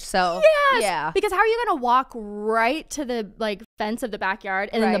footage. So yes, because how are you going to walk right to the like fence of the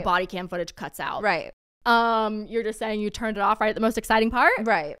backyard and then the body cam footage cuts out? Right. You're just saying you turned it off right at the most exciting part?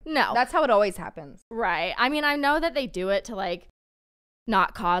 Right. No. That's how it always happens. Right. I mean, I know that they do it to like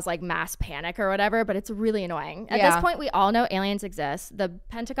not cause like mass panic or whatever, but it's really annoying. At this point, we all know aliens exist. The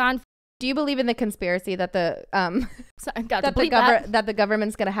Pentagon. Do you believe in the conspiracy that the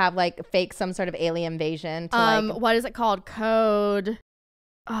government's gonna have like fake some sort of alien invasion? To, what is it called? Code.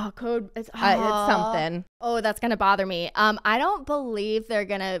 It's something. Oh, that's gonna bother me. I don't believe they're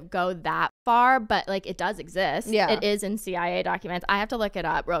gonna go that far, but like it does exist. Yeah, it is in CIA documents. I have to look it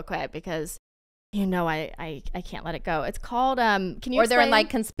up real quick because I can't let it go. It's called can you? Or they're in like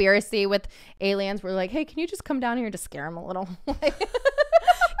conspiracy with aliens. We're like, hey, can you just come down here to scare them a little?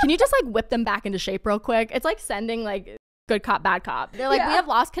 Can you just like whip them back into shape real quick? It's like sending like good cop, bad cop. They're like, we have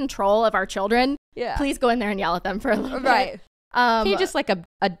lost control of our children. Yeah. Please go in there and yell at them for a little bit. Right. Can you just like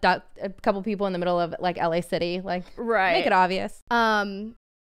abduct a couple people in the middle of like LA City? Like, make it obvious. Not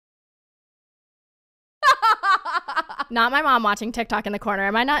my mom watching TikTok in the corner.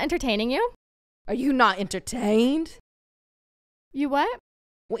 Am I not entertaining you? Are you not entertained? You what?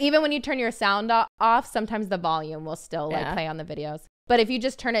 Well, even when you turn your sound off, sometimes the volume will still like play on the videos. But if you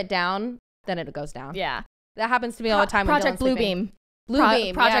just turn it down, then it goes down. Yeah. That happens to me all the time. Project Bluebeam.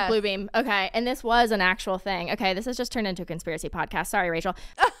 Bluebeam. Project Bluebeam. Okay. And this was an actual thing. Okay. This has just turned into a conspiracy podcast. Sorry, Rachel.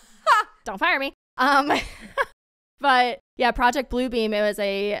 Don't fire me. But yeah, Project Bluebeam,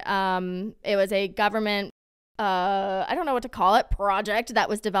 it was a government, I don't know what to call it, project that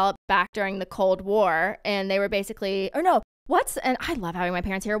was developed back during the Cold War. And they were basically, and I love having my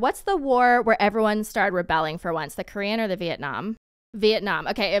parents here. What's the war where everyone started rebelling for once? The Korean or the Vietnam? Vietnam.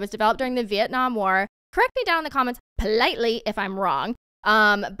 Okay, it was developed during the Vietnam War. Correct me down in the comments politely if I'm wrong.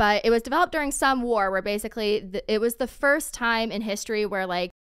 But it was developed during some war where basically it was the first time in history where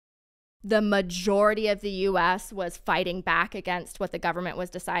like the majority of the U.S. was fighting back against what the government was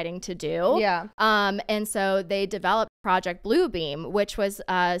deciding to do. Yeah. And so they developed Project Bluebeam, which was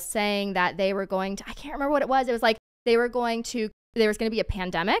saying that they were going to, I can't remember what it was. It was like there was going to be a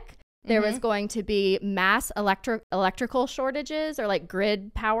pandemic. There was going to be mass electrical shortages or like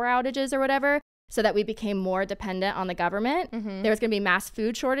grid power outages or whatever, so that we became more dependent on the government. There was going to be mass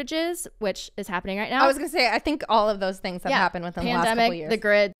food shortages, which is happening right now. I was going to say, I think all of those things have happened within the last couple of years. The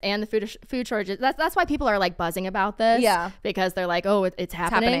grid, and the food shortages. That's why people are like buzzing about this. Yeah. Because they're like, oh, it's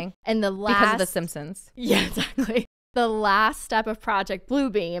happening. And because of The Simpsons. Yeah, exactly. The last step of Project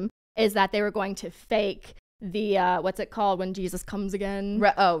Bluebeam is that they were going to fake the, what's it called when Jesus comes again?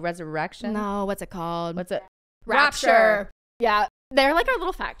 Resurrection? No, what's it called? What's it? Rapture. Yeah. They're like our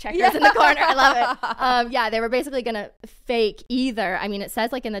little fact checkers in the corner. I love it. Yeah, they were basically going to fake either. I mean, it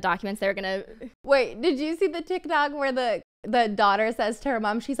says like in the documents they were going to... Wait, did you see the TikTok where the daughter says to her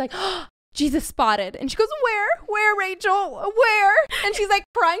mom, she's like, oh, Jesus spotted. And she goes, where, Rachel? Where? And she's like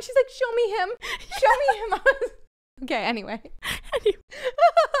crying. She's like, show me him. Show me him. Okay, anyway.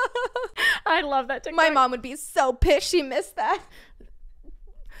 I love that TikTok. My mom would be so pissed she missed that.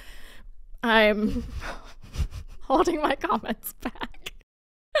 I'm holding my comments back.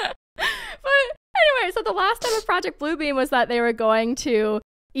 But anyway, so the last time of Project Bluebeam was that they were going to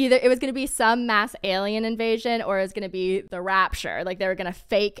either, it was going to be some mass alien invasion, or it was going to be the rapture. Like they were going to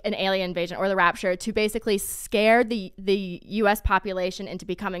fake an alien invasion or the rapture to basically scare the US population into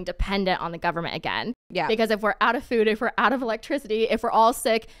becoming dependent on the government again. Yeah. Because if we're out of food, if we're out of electricity, if we're all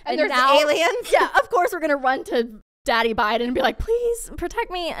sick, and there's now, aliens. Yeah, of course we're going to run to Daddy Biden and be like, please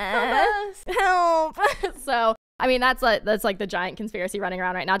protect me. Help. So, I mean, that's like the giant conspiracy running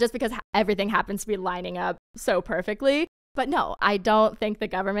around right now, just because everything happens to be lining up so perfectly. But no, I don't think the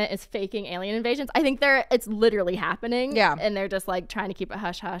government is faking alien invasions. I think it's literally happening. Yeah. And they're just like trying to keep it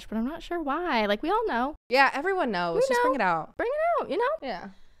hush hush, but I'm not sure why. Like we all know. Yeah, everyone knows. Just bring it out. Bring it out, you know? Yeah.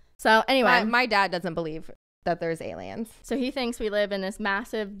 So anyway. My dad doesn't believe that there's aliens. So he thinks we live in this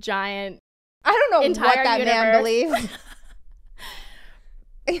massive, giant, I don't know entire what that universe. man believes.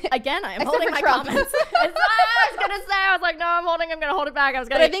 Again, I am holding my comments. I was going to say, I was like, no, I'm going to hold it back.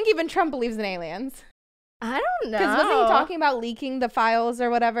 But I think even Trump believes in aliens. I don't know. Because wasn't he talking about leaking the files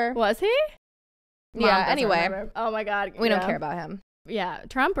or whatever? Was he? Yeah, anyway. Remember. Oh my God. We don't care about him. Yeah,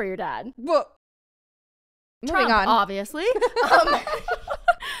 Trump or your dad? Well, Trump, moving on. Obviously.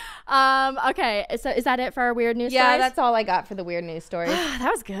 Okay, so is that it for our weird news stories? Yeah, that's all I got for the weird news stories. That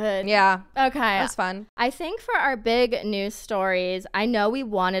was good. Yeah. Okay. That was fun. I think for our big news stories, I know we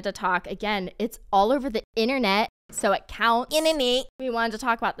wanted to talk, again, it's all over the internet, so it counts. Internet. We wanted to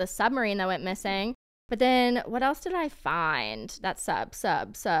talk about the submarine that went missing. But then what else did I find? That sub.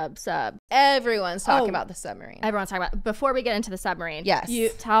 Everyone's talking about the submarine. Everyone's talking about. Before we get into the submarine. Yes. You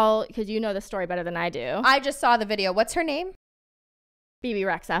tell, because you know the story better than I do. I just saw the video. What's her name? BB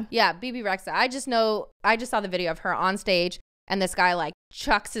Rexa. Yeah, BB Rexa. I just saw the video of her on stage, and this guy like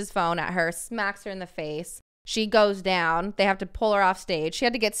chucks his phone at her, smacks her in the face. She goes down. They have to pull her off stage. She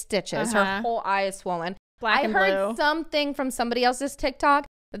had to get stitches. Her whole eye is swollen. Black and blue. I heard something from somebody else's TikTok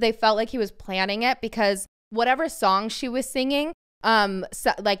that they felt like he was planning it, because whatever song she was singing,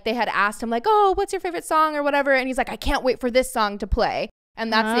 so, like they had asked him like, oh, what's your favorite song or whatever, and he's like, I can't wait for this song to play, and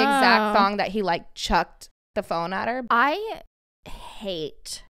that's the exact song that he like chucked the phone at her. I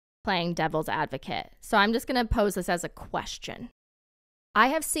hate playing devil's advocate, so I'm just gonna pose this as a question. I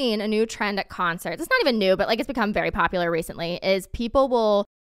have seen a new trend at concerts. It's not even new, but like it's become very popular recently, is people will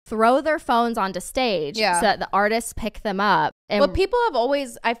throw their phones onto stage so that the artists pick them up. And well, people have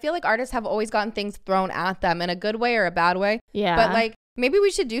always, I feel like artists have always gotten things thrown at them in a good way or a bad way. Yeah. But like, maybe we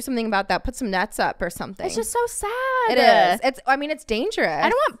should do something about that. Put some nets up or something. It's just so sad. It is. It's dangerous.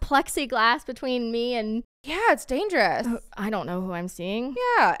 I don't want plexiglass between me and... Yeah, it's dangerous. I don't know who I'm seeing.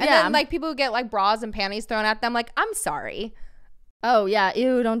 Yeah. And then like people who get like bras and panties thrown at them, like, I'm sorry. Oh, yeah.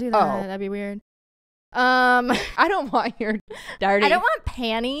 Ew, don't do that. Oh. That'd be weird. I don't want your dirty. I don't want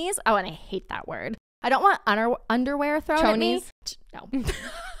panties. Oh, and I hate that word. I don't want underwear thrown at me. No.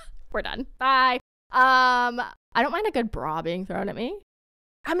 We're done. Bye. I don't mind a good bra being thrown at me.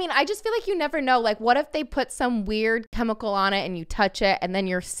 I mean, I just feel like you never know. Like, what if they put some weird chemical on it and you touch it and then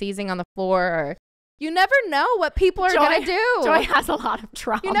you're seizing on the floor? Or you never know what people are going to do. Joy has a lot of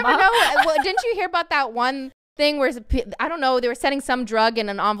trauma. You never know. Well, didn't you hear about that one thing where, I don't know, they were sending some drug in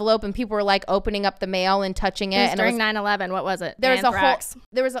an envelope and people were like opening up the mail and touching it. And during 9/11, what was it?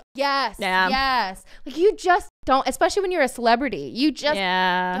 Yes. Like, you just don't, especially when you're a celebrity, you just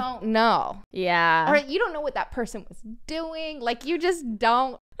don't know. Yeah. Or you don't know what that person was doing. Like, you just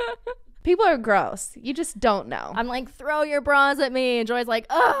don't People are gross. You just don't know. I'm like, throw your bras at me. And Joy's like,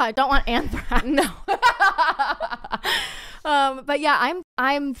 ugh, I don't want anthrax. No. But yeah,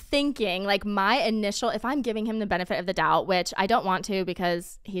 I'm thinking like my initial, if I'm giving him the benefit of the doubt, which I don't want to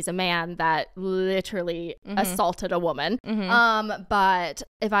because he's a man that literally assaulted a woman. But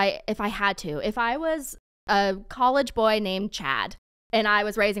if I had to, if I was a college boy named Chad and I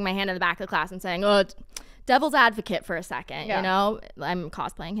was raising my hand in the back of the class and saying, oh, devil's advocate for a second, you know, I'm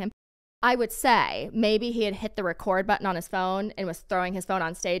cosplaying him. I would say maybe he had hit the record button on his phone and was throwing his phone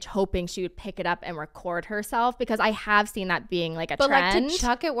on stage, hoping she would pick it up and record herself, because I have seen that being like a trend. But like to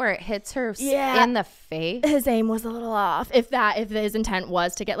chuck it where it hits her in the face. His aim was a little off. If his intent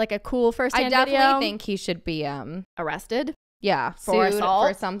was to get like a cool first-hand video. I definitely think he should be arrested. Yeah, for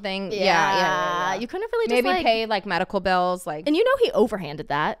assault for something. Yeah. You couldn't have really just maybe pay like medical bills, like. And you know he overhanded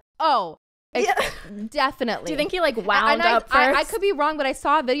that. Oh. Definitely. Do you think he like wound up first? I could be wrong, but I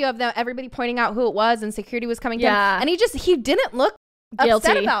saw a video of them, everybody pointing out who it was, and security was coming to him, and he didn't look guilty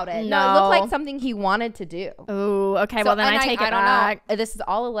upset about it. No, it looked like something he wanted to do. Oh, okay. Well, then I take it back. Know. This is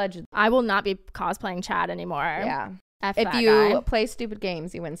all alleged. I will not be cosplaying Chad anymore. Yeah. If you play stupid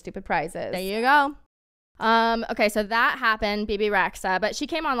games, you win stupid prizes. There you go. Okay, so that happened, BB Rexa, but she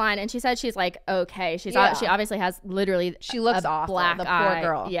came online and she said she's like okay. She obviously has literally she looks awful, black the eye, poor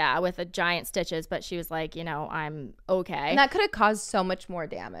girl. Yeah, with the giant stitches, but she was like, you know, I'm okay. And that could have caused so much more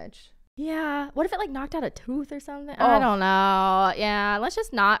damage. Yeah. What if it like knocked out a tooth or something? I don't know. Yeah, let's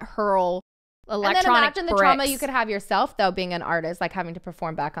just not hurl electronic and then imagine bricks. the trauma you could have yourself though, being an artist, like having to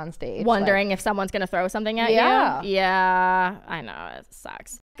perform back on stage, wondering if someone's gonna throw something at you. Yeah, I know, it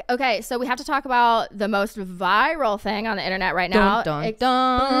sucks. Okay, so we have to talk about the most viral thing on the internet right now.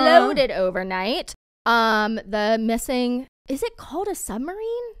 Exploded overnight. The missing, is it called a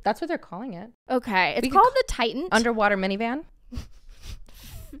submarine? That's what they're calling it. Okay, it's called the Titan. Underwater minivan.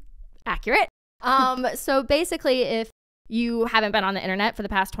 Accurate. So basically, if you haven't been on the internet for the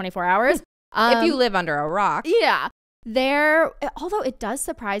past 24 hours, if you live under a rock, although it does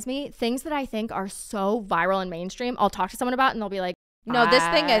surprise me, things that I think are so viral and mainstream, I'll talk to someone about and they'll be like, no, this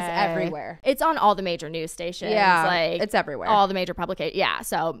thing is everywhere. It's on all the major news stations. Yeah, like it's everywhere. All the major publications. Yeah,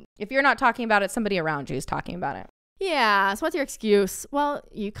 so if you're not talking about it, somebody around you is talking about it. Yeah, so what's your excuse? Well,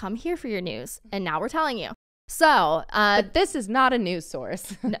 you come here for your news, and now we're telling you. So, but this is not a news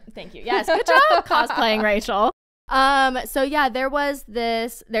source. No, thank you. Yes, good job cosplaying, Rachel. So yeah,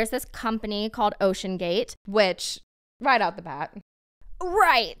 there's this company called OceanGate, which right out the bat,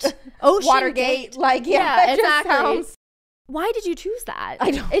 right? Watergate, like yeah, exactly. Sounds... Why did you choose that? I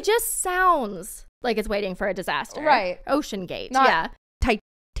don't. It just sounds like it's waiting for a disaster, right? OceanGate, not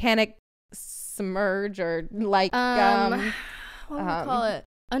Titanic submerge or like what would we call it?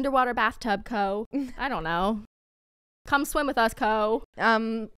 Underwater bathtub co. I don't know. Come swim with us co.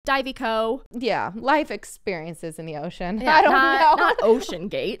 Divey co. Yeah, life experiences in the ocean. Yeah, I don't know. Not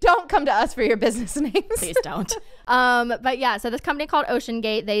OceanGate. Don't come to us for your business names. Please don't. But yeah, so this company called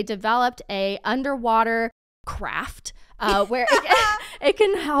OceanGate, they developed a underwater craft where it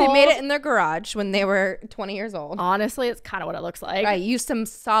can help. They made it in their garage when they were 20 years old. Honestly, it's kind of what it looks like. Right, use some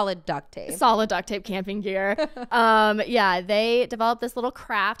solid duct tape. Solid duct tape camping gear. Yeah, they developed this little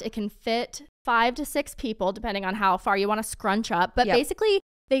craft. It can fit 5 to 6 people, depending on how far you want to scrunch up. But basically,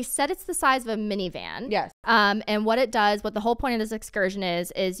 they said it's the size of a minivan. Yes. And what it does, what the whole point of this excursion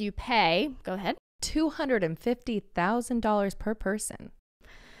is you pay, go ahead, $250,000 per person.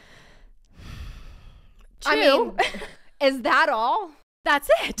 I mean, is that all? That's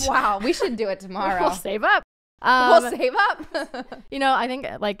it. Wow, we should do it tomorrow. We'll save up. We'll save up. You know, I think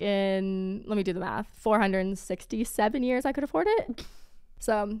like in, let me do the math, 467 years I could afford it.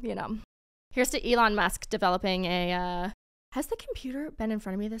 So, you know, here's to Elon Musk developing a, has the computer been in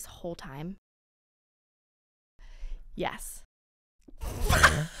front of me this whole time? Yes. I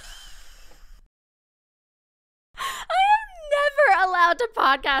am never allowed to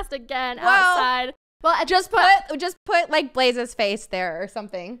podcast again outside. Well, just put like Blaze's face there or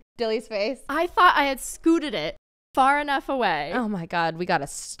something. Dilly's face. I thought I had scooted it far enough away. Oh my God, we got to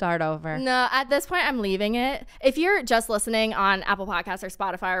start over. No, at this point, I'm leaving it. If you're just listening on Apple Podcasts or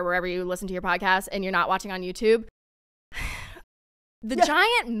Spotify or wherever you listen to your podcast and you're not watching on YouTube, the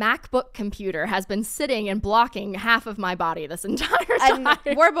giant MacBook computer has been sitting and blocking half of my body this entire time.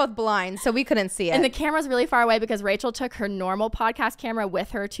 And we're both blind, so we couldn't see it. And the camera's really far away because Rachel took her normal podcast camera with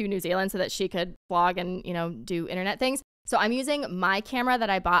her to New Zealand so that she could vlog and, you know, do internet things. So I'm using my camera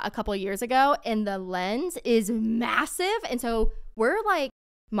that I bought a couple of years ago, and the lens is massive. And so we're like,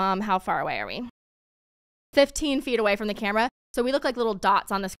 Mom, how far away are we? 15 feet away from the camera. So we look like little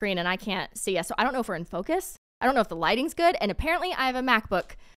dots on the screen, and I can't see us. So I don't know if we're in focus. I don't know if the lighting's good. And apparently I have a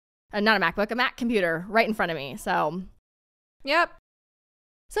MacBook not a MacBook, a Mac computer right in front of me. So, Yep.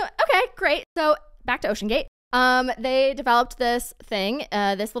 So, okay, great. So back to OceanGate. They developed this thing,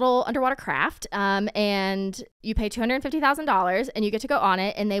 this little underwater craft, and you pay $250,000 and you get to go on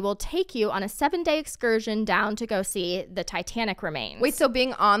it, and they will take you on a 7-day excursion down to go see the Titanic remains. Wait, so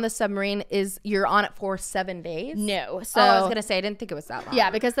being on the submarine you're on it for 7 days? No. So I was going to say, I didn't think it was that long.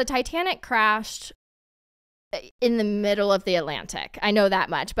 Yeah, because the Titanic crashed in the middle of the Atlantic. I know that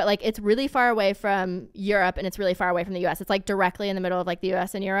much, but like it's really far away from Europe and it's really far away from the US. It's like directly in the middle of like the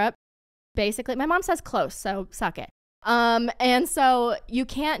US and Europe. Basically, my mom says close, so suck it. And so you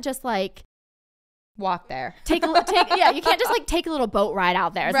can't just like walk there. You can't just like take a little boat ride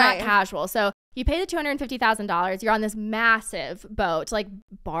out there. It's not casual. So you pay the $250,000. You're on this massive boat, like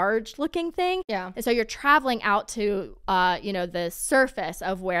barge looking thing. Yeah. And so you're traveling out to, the surface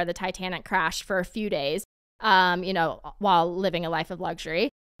of where the Titanic crashed for a few days, while living a life of luxury.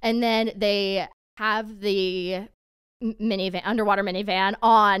 And then they have the underwater minivan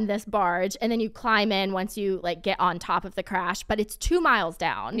on this barge, and then you climb in once you like get on top of the crash, but it's 2 miles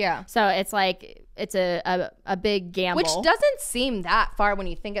down. Yeah. So it's like it's a big gamble. Which doesn't seem that far when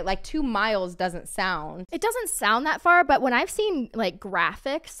you think it. Like 2 miles doesn't sound. It doesn't sound that far, but when I've seen like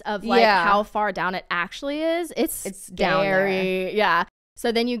graphics of like how far down it actually is, it's down scary. there. Yeah.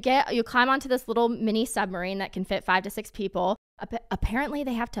 So then you climb onto this little mini submarine that can fit 5 to 6 people. Apparently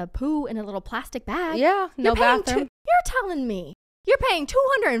they have to poo in a little plastic bag. Yeah, no bathroom. You're telling me you're paying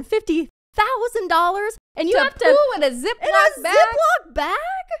 $250,000 and you have to poo in a Ziploc bag?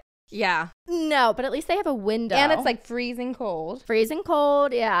 Yeah. No, but at least they have a window. And it's like freezing cold. Freezing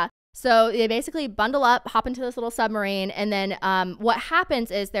cold, yeah. So they basically bundle up, hop into this little submarine, and then what happens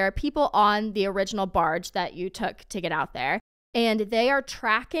is there are people on the original barge that you took to get out there, and they are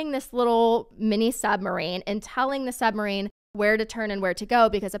tracking this little mini submarine and telling the submarine where to turn and where to go,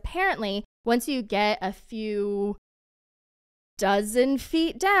 because apparently once you get a few dozen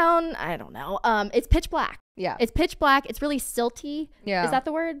feet down, I don't know, it's pitch black. Yeah. It's pitch black. It's really silty. Yeah. Is that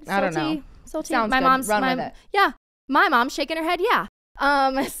the word? Silty? I don't know. Silty. Sounds good. Run with it. Yeah. My mom's shaking her head. Yeah.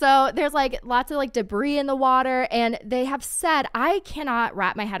 So there's like lots of like debris in the water, and they have said, I cannot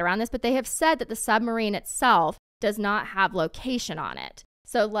wrap my head around this, but they have said that the submarine itself does not have location on it.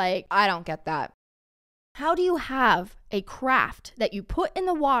 So like, I don't get that. How do you have a craft that you put in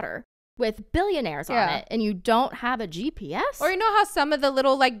the water with billionaires on it and you don't have a GPS? Or you know how some of the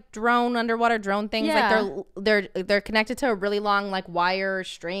little like underwater drone things, like they're connected to a really long like wire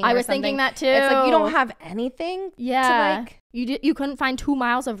string. I was thinking that too. It's like you don't have anything. Yeah. To, like, you couldn't find 2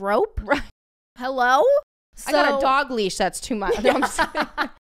 miles of rope? Right. Hello? I got a dog leash that's 2 miles. No, I'm just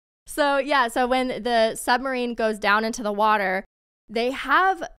So when the submarine goes down into the water, they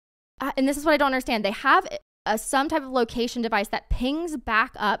have, and this is what I don't understand, they have some type of location device that pings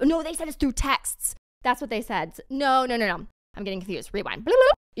back up. No, they said it's through texts. That's what they said. No. I'm getting confused. Rewind.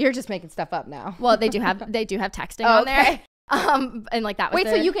 You're just making stuff up now. Well, they do have texting on there. And like that was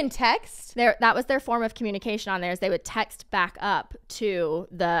so you can text? That was their form of communication on there, is they would text back up to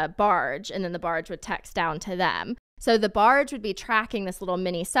the barge, and then the barge would text down to them. So the barge would be tracking this little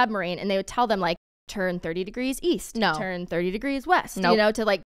mini submarine, and they would tell them like, turn 30 degrees east, turn 30 degrees west, to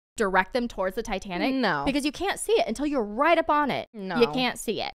like direct them towards the Titanic. No. Because you can't see it until you're right up on it. No. You can't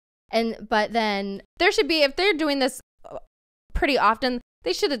see it. But then there should be, if they're doing this pretty often,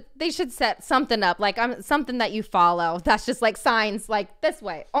 they should set something up, like something that you follow. That's just like signs like this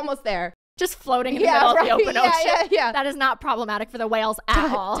way, almost there. Just floating in the middle of the open ocean. Yeah. That is not problematic for the whales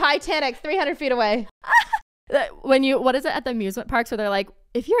at all. Titanic, 300 feet away. What is it at the amusement parks where they're like,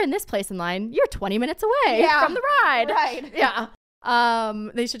 if you're in this place in line, you're 20 minutes away from the ride. Right. Yeah.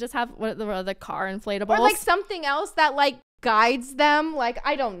 They should just have the car inflatables. Or like something else that like guides them. Like,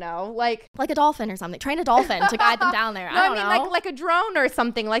 I don't know. Like a dolphin or something. Train a dolphin to guide them down there. I don't know. Like a drone or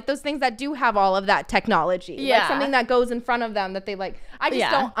something. Like those things that do have all of that technology. Yeah. Like something that goes in front of them that they like. I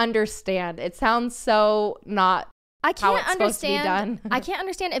just don't understand. It sounds so not how it's supposed to be done. I can't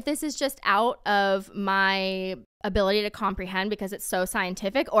understand if this is just out of my ability to comprehend because it's so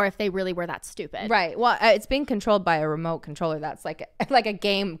scientific, or if they really were that stupid. Right. Well, it's being controlled by a remote controller that's like a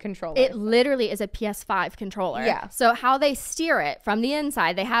game controller. It literally is a PS5 controller. Yeah. So how they steer it from the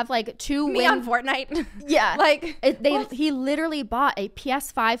inside, they have like two on Fortnite. Yeah. Like he literally bought a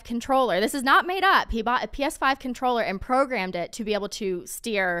PS5 controller. This is not made up. He bought a PS5 controller and programmed it to be able to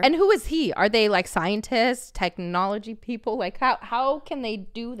steer. And who is he? Are they like scientists, technology people? Like how can they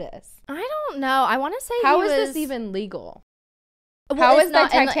do this? I don't know. I want to say how is this even legal? How is the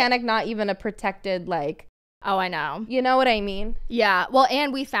Titanic not even a protected like Oh, I know. You know what I mean? Yeah. Well,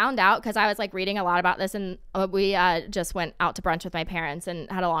 and we found out because I was like reading a lot about this, and we just went out to brunch with my parents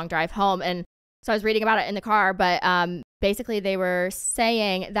and had a long drive home. And so I was reading about it in the car, but basically they were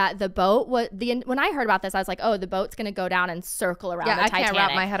saying that the boat when I heard about this, I was like, oh, the boat's going to go down and circle around the Titanic. I can't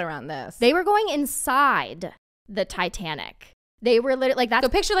wrap my head around this. They were going inside the Titanic. They were literally like that. So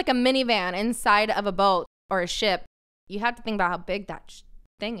picture like a minivan inside of a boat or a ship. You have to think about how big that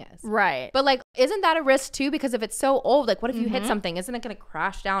thing is. Right. But like, isn't that a risk too? Because if it's so old, like what if you hit something? Isn't it going to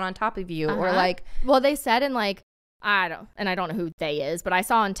crash down on top of you? Or like, well, they said in like, I don't know who they is, but I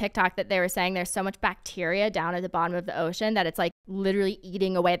saw on TikTok that they were saying there's so much bacteria down at the bottom of the ocean that it's like literally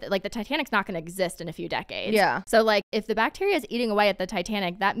eating away. Like the Titanic's not going to exist in a few decades. Yeah. So like if the bacteria is eating away at the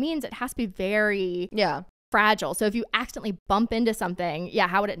Titanic, that means it has to be very fragile. So if you accidentally bump into something,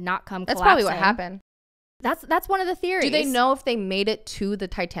 how would it not come collapsing? That's probably what happened. That's one of the theories. Do they know if they made it to the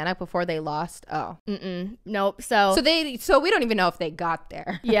Titanic before they lost? Oh. Nope. So we don't even know if they got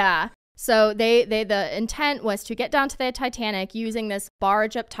there. Yeah. So the intent was to get down to the Titanic using this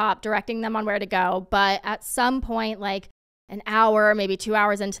barge up top, directing them on where to go. But at some point, like an hour, maybe 2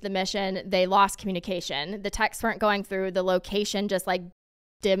 hours into the mission, they lost communication. The texts weren't going through. The location just like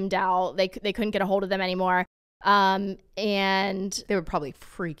dimmed out. They couldn't get a hold of them anymore. And they were probably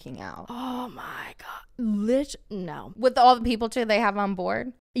freaking out. Oh my God. No. With all the people too they have on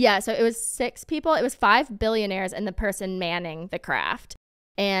board? Yeah. So it was 6 people. It was 5 billionaires and the person manning the craft.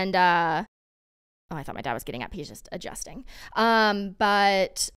 And, I thought my dad was getting up. He's just adjusting.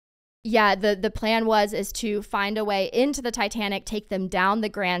 But yeah, the plan is to find a way into the Titanic, take them down the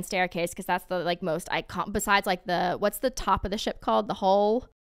grand staircase. Cause that's the like most iconic, besides like what's the top of the ship called? The hull?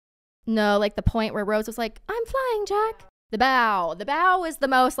 No, like the point where Rose was like, I'm flying, Jack. The bow is the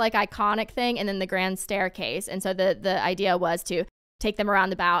most like iconic thing. And then the grand staircase. And so the idea was to take them around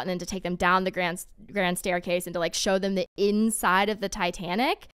the bow and then to take them down the grand staircase and to like show them the inside of the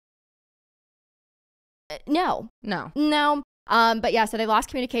Titanic. No. But yeah, so they lost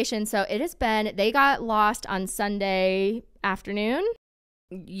communication. So they got lost on Sunday afternoon.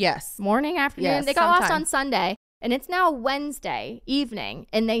 Yes. Morning, afternoon. Yes, they got lost on Sunday, and it's now Wednesday evening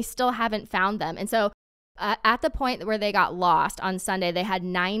and they still haven't found them. And so at the point where they got lost on Sunday, they had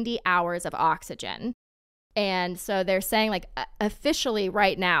 90 hours of oxygen. And so they're saying like officially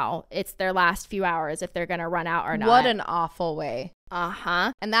right now, it's their last few hours if they're going to run out or not. What an awful way.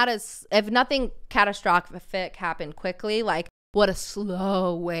 Uh-huh. And that is, if nothing catastrophic happened quickly, like what a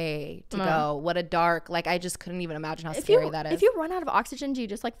slow way to go. What a dark, like I just couldn't even imagine how scary that is. If you run out of oxygen, do you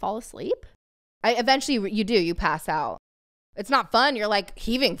just like fall asleep? Eventually you pass out. It's not fun. You're like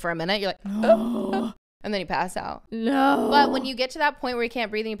heaving for a minute. You're like, oh, and then you pass out. No. But when you get to that point where you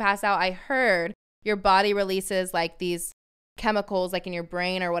can't breathe and you pass out, I heard your body releases like these chemicals like in your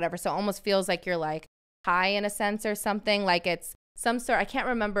brain or whatever. So it almost feels like you're like high in a sense or something. Like it's some sort, I can't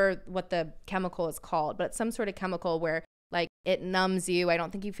remember what the chemical is called, but it's some sort of chemical where like it numbs you. I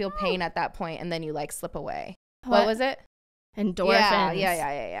don't think you feel pain at that point, and then you like slip away. What was it? Endorphins.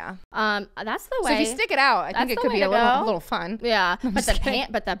 Yeah. That's the way. So if you stick it out, I think it could be a little fun. Yeah. But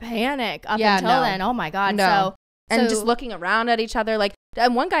the panic up until then, oh my God. No. And just looking around at each other, like,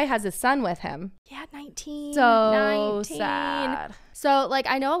 and one guy has his son with him. Yeah, 19. So 19. sad. So, like,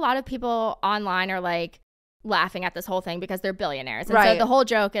 I know a lot of people online are, like, laughing at this whole thing because they're billionaires. And right. so the whole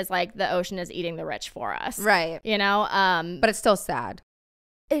joke is, like, the ocean is eating the rich for us. Right. You know? But it's still sad.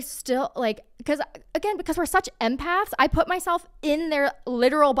 It's still, like, because we're such empaths, I put myself in their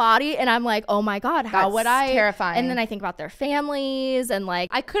literal body and I'm like, oh, my God, how would I? That's terrifying. And then I think about their families and, like.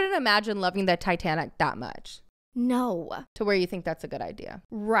 I couldn't imagine loving the Titanic that much. No. To where you think that's a good idea.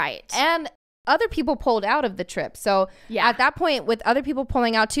 Right. And other people pulled out of the trip. So at that point, with other people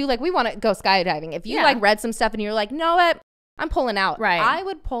pulling out too, like we want to go skydiving. If you like read some stuff and you're like, no, what? I'm pulling out. Right. I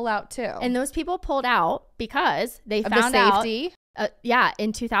would pull out too. And those people pulled out because they found out. Safety.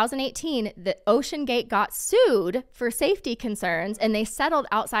 In 2018, the Ocean Gate got sued for safety concerns and they settled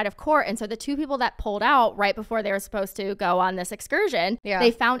outside of court. And so the 2 people that pulled out right before they were supposed to go on this excursion,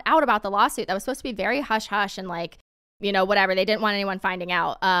 they found out about the lawsuit that was supposed to be very hush hush and like, you know, whatever. They didn't want anyone finding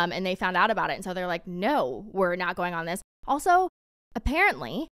out. And they found out about it. And so they're like, no, we're not going on this. Also,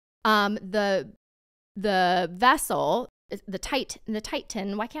 apparently, the vessel, the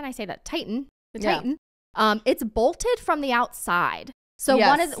Titan, why can't I say that? Titan. It's bolted from the outside. So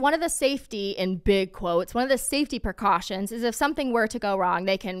one of the safety, in big quotes, one of the safety precautions is if something were to go wrong,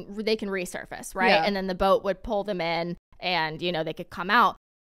 they can resurface, right? Yeah. And then the boat would pull them in and, you know, they could come out.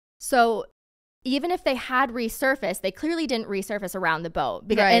 So even if they had resurfaced, they clearly didn't resurface around the boat.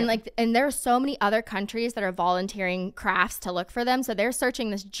 Because, and there are so many other countries that are volunteering crafts to look for them. So they're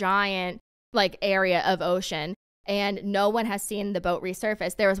searching this giant like area of ocean, and no one has seen the boat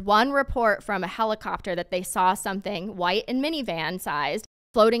resurface. There was one report from a helicopter that they saw something white and minivan sized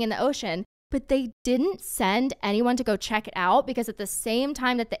floating in the ocean, but they didn't send anyone to go check it out because at the same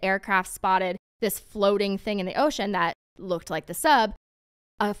time that the aircraft spotted this floating thing in the ocean that looked like the sub,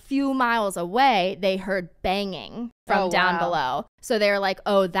 a few miles away, they heard banging from down below. So they're like,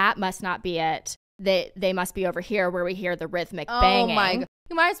 oh, that must not be it. They must be over here where we hear the rhythmic banging. Oh my God.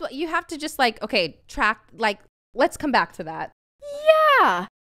 You might as well, you have to just like, okay, track, like, let's come back to that. Yeah.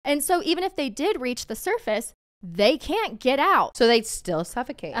 And so even if they did reach the surface, they can't get out. So they'd still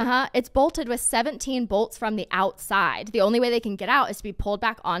suffocate. It's bolted with 17 bolts from the outside. The only way they can get out is to be pulled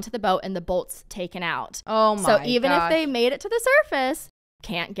back onto the boat and the bolts taken out. Oh my So even if they made it to the surface,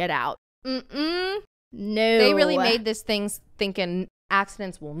 can't get out. No. They really made this thing thinking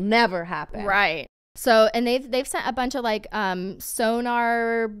accidents will never happen. Right. So, and they've sent a bunch of like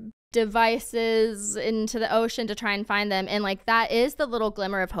sonar devices into the ocean to try and find them, and like that is the little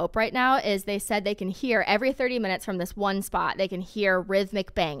glimmer of hope right now. Is they said they can hear every 30 minutes from this one spot, they can hear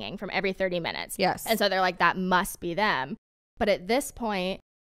rhythmic banging from every 30 minutes. Yes. And so they're like, that must be them. But at this point,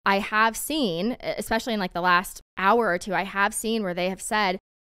 I have seen, especially in like the last hour or two, I have seen where they have said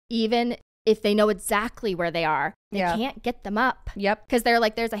even if they know exactly where they are, they can't get them up. Yep. Because they're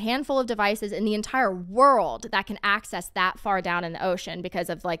like, there's a handful of devices in the entire world that can access that far down in the ocean because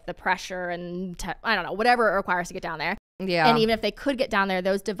of like the pressure and I don't know, whatever it requires to get down there. Yeah. And even if they could get down there,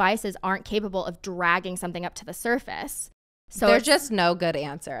 those devices aren't capable of dragging something up to the surface. So there's just no good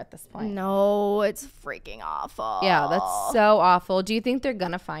answer at this point. No, it's freaking awful. Yeah, that's so awful. Do you think they're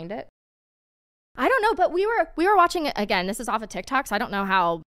gonna find it? I don't know, but we were watching it again. This is off of TikTok, so I don't know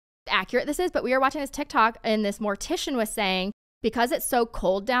how accurate this is, but we were watching this TikTok and this mortician was saying because it's so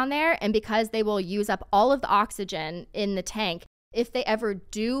cold down there and because they will use up all of the oxygen in the tank, if they ever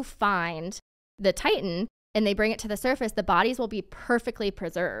do find the Titan and they bring it to the surface, the bodies will be perfectly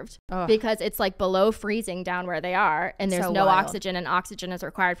preserved because it's like below freezing down where they are and there's no oxygen, and oxygen is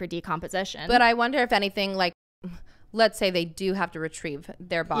required for decomposition. But I wonder if anything, like let's say they do have to retrieve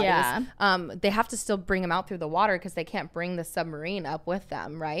their bodies. Yeah. They have to still bring them out through the water because they can't bring the submarine up with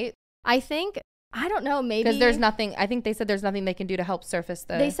them, right? I don't know, maybe. Because there's nothing, I think they said there's nothing they can do to help surface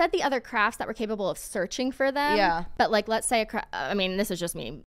the... They said the other crafts that were capable of searching for them. Yeah. But like, let's say, I mean, this is just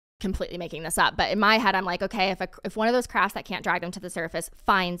me completely making this up, but in my head, I'm like, okay, if one of those crafts that can't drag them to the surface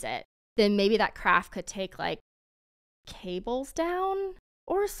finds it, then maybe that craft could take like cables down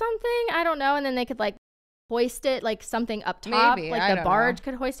or something. I don't know. And then they could like hoist it like something up top. Maybe. Like the barge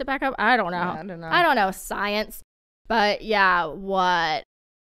could hoist it back up. I don't know. Yeah, I don't know science. But yeah,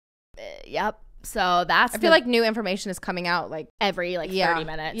 yep. So that's I feel like new information is coming out like every 30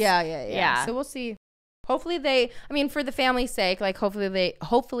 minutes. Yeah. So we'll see. Hopefully for the family's sake, like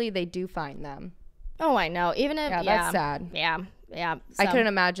hopefully they do find them. Oh, I know. Even if that's sad. Yeah. I couldn't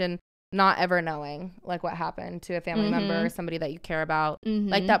imagine not ever knowing like what happened to a family member or somebody that you care about.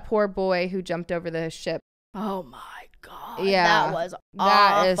 Like that poor boy who jumped over the ship. Oh my God. Yeah. That was awful.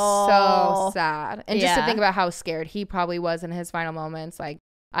 That is so sad. And just to think about how scared he probably was in his final moments, like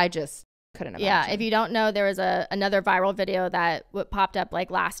I just couldn't imagine. Yeah. If you don't know, there was another viral video that popped up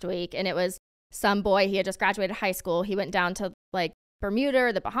like last week, and it was some boy, he had just graduated high school. He went down to like Bermuda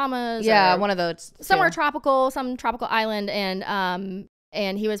or the Bahamas. Yeah, one of those. Somewhere tropical, some tropical island.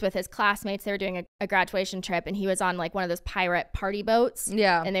 And he was with his classmates. They were doing a graduation trip, and he was on like one of those pirate party boats.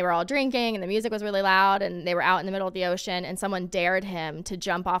 Yeah. And they were all drinking, and the music was really loud, and they were out in the middle of the ocean, and someone dared him to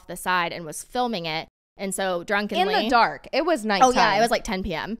jump off the side and was filming it. And so drunkenly. In the dark. It was nighttime. Oh, yeah. It was like 10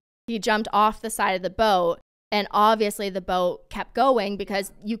 p.m. He jumped off the side of the boat. And obviously the boat kept going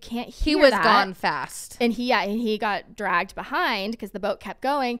because you can't hear He was that. gone fast. And he got dragged behind because the boat kept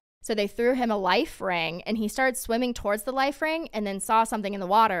going. So they threw him a life ring, and he started swimming towards the life ring and then saw something in the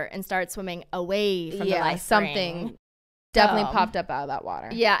water and started swimming away from the life ring. Something definitely popped up out of that water.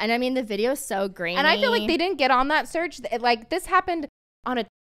 Yeah, and I mean, the video's so grainy. And I feel like they didn't get on that search. Like, this happened on a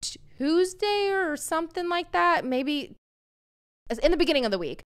Tuesday or something like that. Maybe in the beginning of the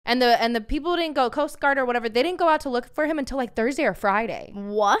week. And the people didn't go, Coast Guard or whatever, they didn't go out to look for him until like Thursday or Friday.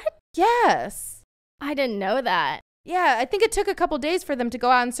 What? Yes. I didn't know that. Yeah, I think it took a couple days for them to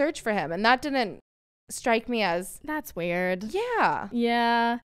go out and search for him. And that didn't strike me as... That's weird. Yeah.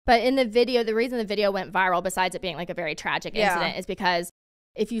 Yeah. But in the video, the reason the video went viral, besides it being like a very tragic incident, is because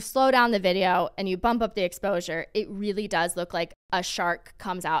if you slow down the video and you bump up the exposure, it really does look like a shark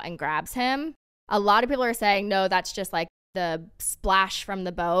comes out and grabs him. A lot of people are saying, no, that's just like the splash from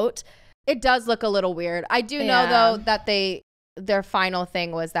the boat. It does look a little weird. I do know though that their final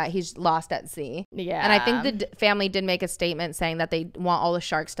thing was that he's lost at sea. Yeah. And I think the family did make a statement saying that they want all the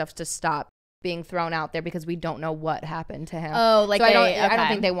shark stuff to stop being thrown out there because we don't know what happened to him. Oh, like so I don't okay.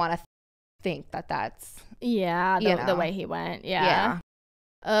 think they want to think that that's the way he went. yeah.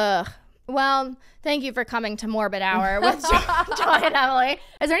 Ugh. Well, thank you for coming to Morbid Hour with Joy and Emily.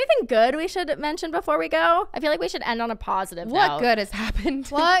 Is there anything good we should mention before we go? I feel like we should end on a positive note. What good has happened?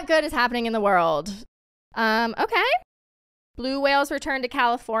 What good is happening in the world? Okay. Blue whales return to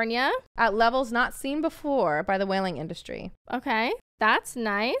California at levels not seen before by the whaling industry. Okay, that's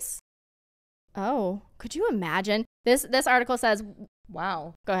nice. Oh, could you imagine? This article says,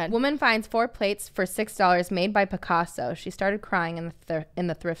 wow. Go ahead. Woman finds 4 plates for $6 made by Picasso. She started crying in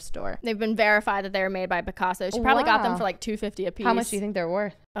the thrift store. They've been verified that they were made by Picasso. She probably got them for like $2.50 a piece. How much do you think they're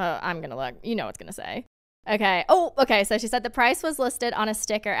worth? I'm gonna look. You know what's gonna say. Okay. Oh, okay. So she said the price was listed on a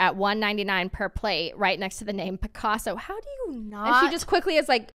sticker at $1.99 per plate, right next to the name Picasso. How do you not? And she just quickly is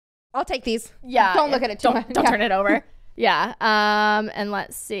like, "I'll take these." Yeah. Don't look at it too much. Don't turn it over. Yeah. And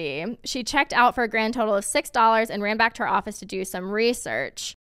let's see. She checked out for a grand total of $6 and ran back to her office to do some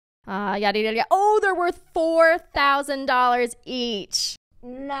research. Yada yada yada. Oh, they're worth $4,000 each.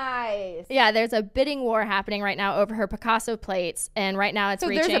 Nice. Yeah, there's a bidding war happening right now over her Picasso plates, and right now it's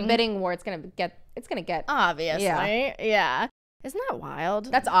reaching. There's a bidding war. It's gonna get obviously. Yeah. Isn't that wild?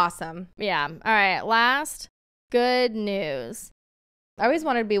 That's awesome. Yeah. All right. Last good news. I always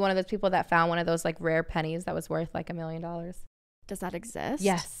wanted to be one of those people that found one of those like rare pennies that was worth like $1 million. Does that exist?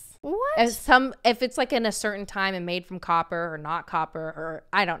 Yes. What? If it's like in a certain time and made from copper or not copper, or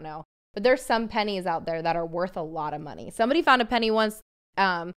I don't know, but there's some pennies out there that are worth a lot of money. Somebody found a penny once,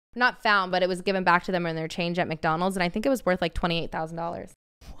 not found, but it was given back to them in their change at McDonald's, and I think it was worth like $28,000.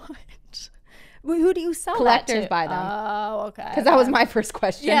 What? Who do you sell Collectors that to? buy them. Oh, okay. Because that was my first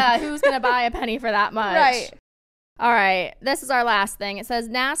question. Yeah, who's going to buy a penny for that much? Right. All right, this is our last thing. It says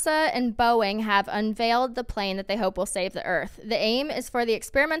NASA and Boeing have unveiled the plane that they hope will save the Earth. The aim is for the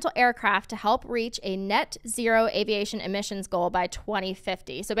experimental aircraft to help reach a net zero aviation emissions goal by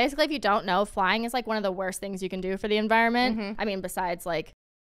 2050. So basically, if you don't know, flying is like one of the worst things you can do for the environment. Mm-hmm. I mean, besides like,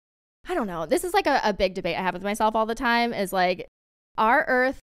 I don't know. This is like a big debate I have with myself all the time is like, our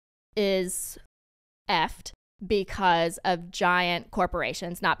Earth is effed because of giant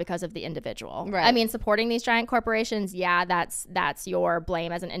corporations, not because of the individual. Right. I mean, supporting these giant corporations, yeah, that's your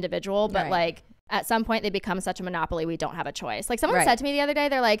blame as an individual, but right. like at some point they become such a monopoly we don't have a choice. Like someone right. said to me the other day,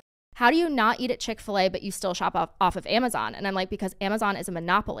 they're like, how do you not eat at Chick-fil-A but you still shop off of Amazon? And I'm like, because Amazon is a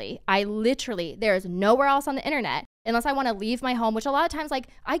monopoly. There is nowhere else on the internet unless I want to leave my home, which a lot of times like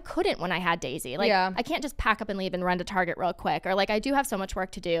I couldn't when I had Daisy. Like yeah. I can't just pack up and leave and run to Target real quick, or like I do have so much work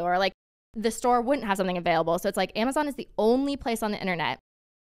to do, or like the store wouldn't have something available. So it's like Amazon is the only place on the internet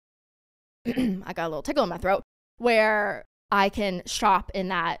I got a little tickle in my throat where I can shop in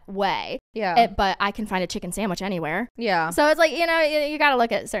that way. Yeah. But I can find a chicken sandwich anywhere. Yeah. So it's like, you got to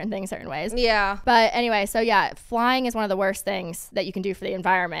look at certain things certain ways. Yeah. But anyway, so yeah, flying is one of the worst things that you can do for the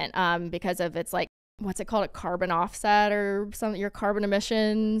environment because of its like, what's it called? A carbon offset or your carbon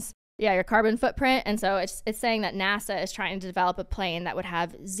emissions. Yeah, your carbon footprint. And so it's saying that NASA is trying to develop a plane that would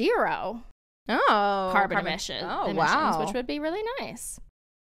have zero carbon emissions. Oh, wow. Which would be really nice.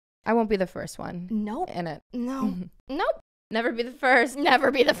 I won't be the first one. Nope. In it. No. Nope. Never be the first.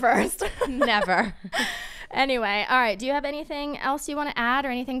 Never be the first. Never. Anyway, all right. Do you have anything else you want to add or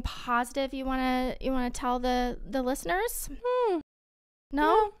anything positive you want to tell the listeners?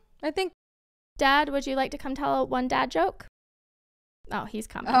 No? I think. Dad, would you like to come tell one dad joke? Oh, he's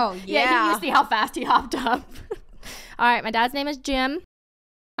coming. Oh, yeah. You see how fast he hopped up. All right, my dad's name is Jim.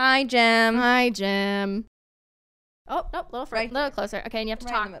 Hi, Jim. Hi, Jim. Oh, nope, little closer. Okay, and you have to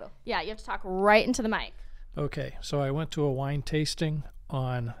right talk. in the middle. Yeah, you have to talk right into the mic. Okay, so I went to a wine tasting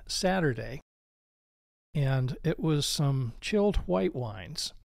on Saturday, and it was some chilled white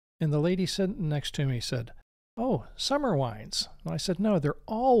wines. And the lady sitting next to me said, "Oh, summer wines." And I said, "No, they're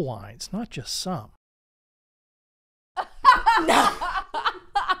all wines, not just some." No.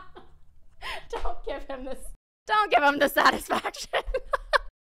 Don't give him the satisfaction.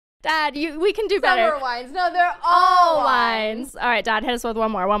 Dad, we can do better. Summer wines. No, they're all wines. All right, Dad, hit us with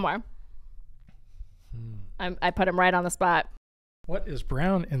one more. I put him right on the spot. What is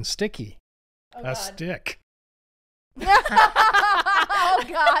brown and sticky? Oh, a God. stick. Oh,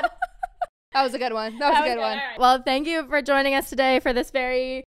 God. That was a good one. That was a good one. Right. Well, thank you for joining us today for this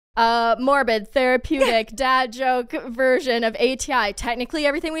very morbid, therapeutic dad joke version of ATI. Technically,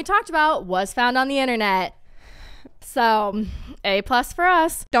 everything we talked about was found on the internet. So, A+ for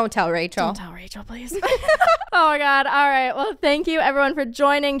us. Don't tell Rachel. Don't tell Rachel, please. Oh, my God. All right. Well, thank you, everyone, for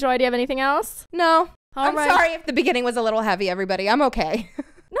joining. Joy, do you have anything else? No. All right. Sorry if the beginning was a little heavy, everybody. I'm okay.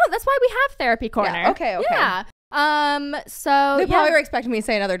 No, that's why we have Therapy Corner. Yeah, okay. Yeah. So They yeah. probably were expecting me to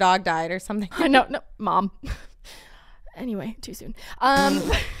say another dog died or something. No, mom. Anyway, too soon.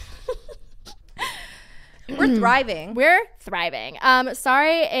 We're thriving. We're thriving.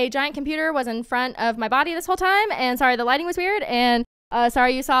 Sorry, a giant computer was in front of my body this whole time, and sorry the lighting was weird, and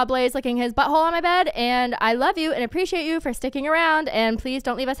sorry you saw Blaze licking his butthole on my bed, and I love you and appreciate you for sticking around, and please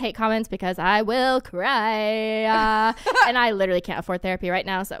don't leave us hate comments because I will cry. And I literally can't afford therapy right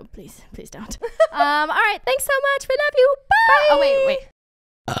now, so please don't. All right, thanks so much. We love you. Bye. Oh, wait.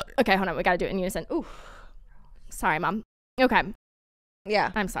 Okay, hold on. We got to do it in unison. Ooh. Sorry, Mom. Okay.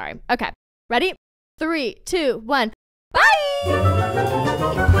 Yeah. I'm sorry. Okay. Ready? 3, 2, 1. Bye!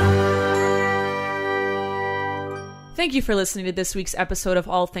 Thank you for listening to this week's episode of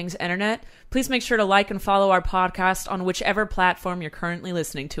All Things Internet. Please make sure to like and follow our podcast on whichever platform you're currently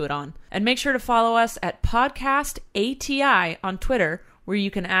listening to it on. And make sure to follow us at Podcast ATI on Twitter, where you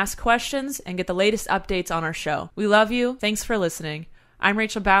can ask questions and get the latest updates on our show. We love you. Thanks for listening. I'm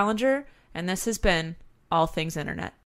Rachel Ballinger, and this has been All Things Internet.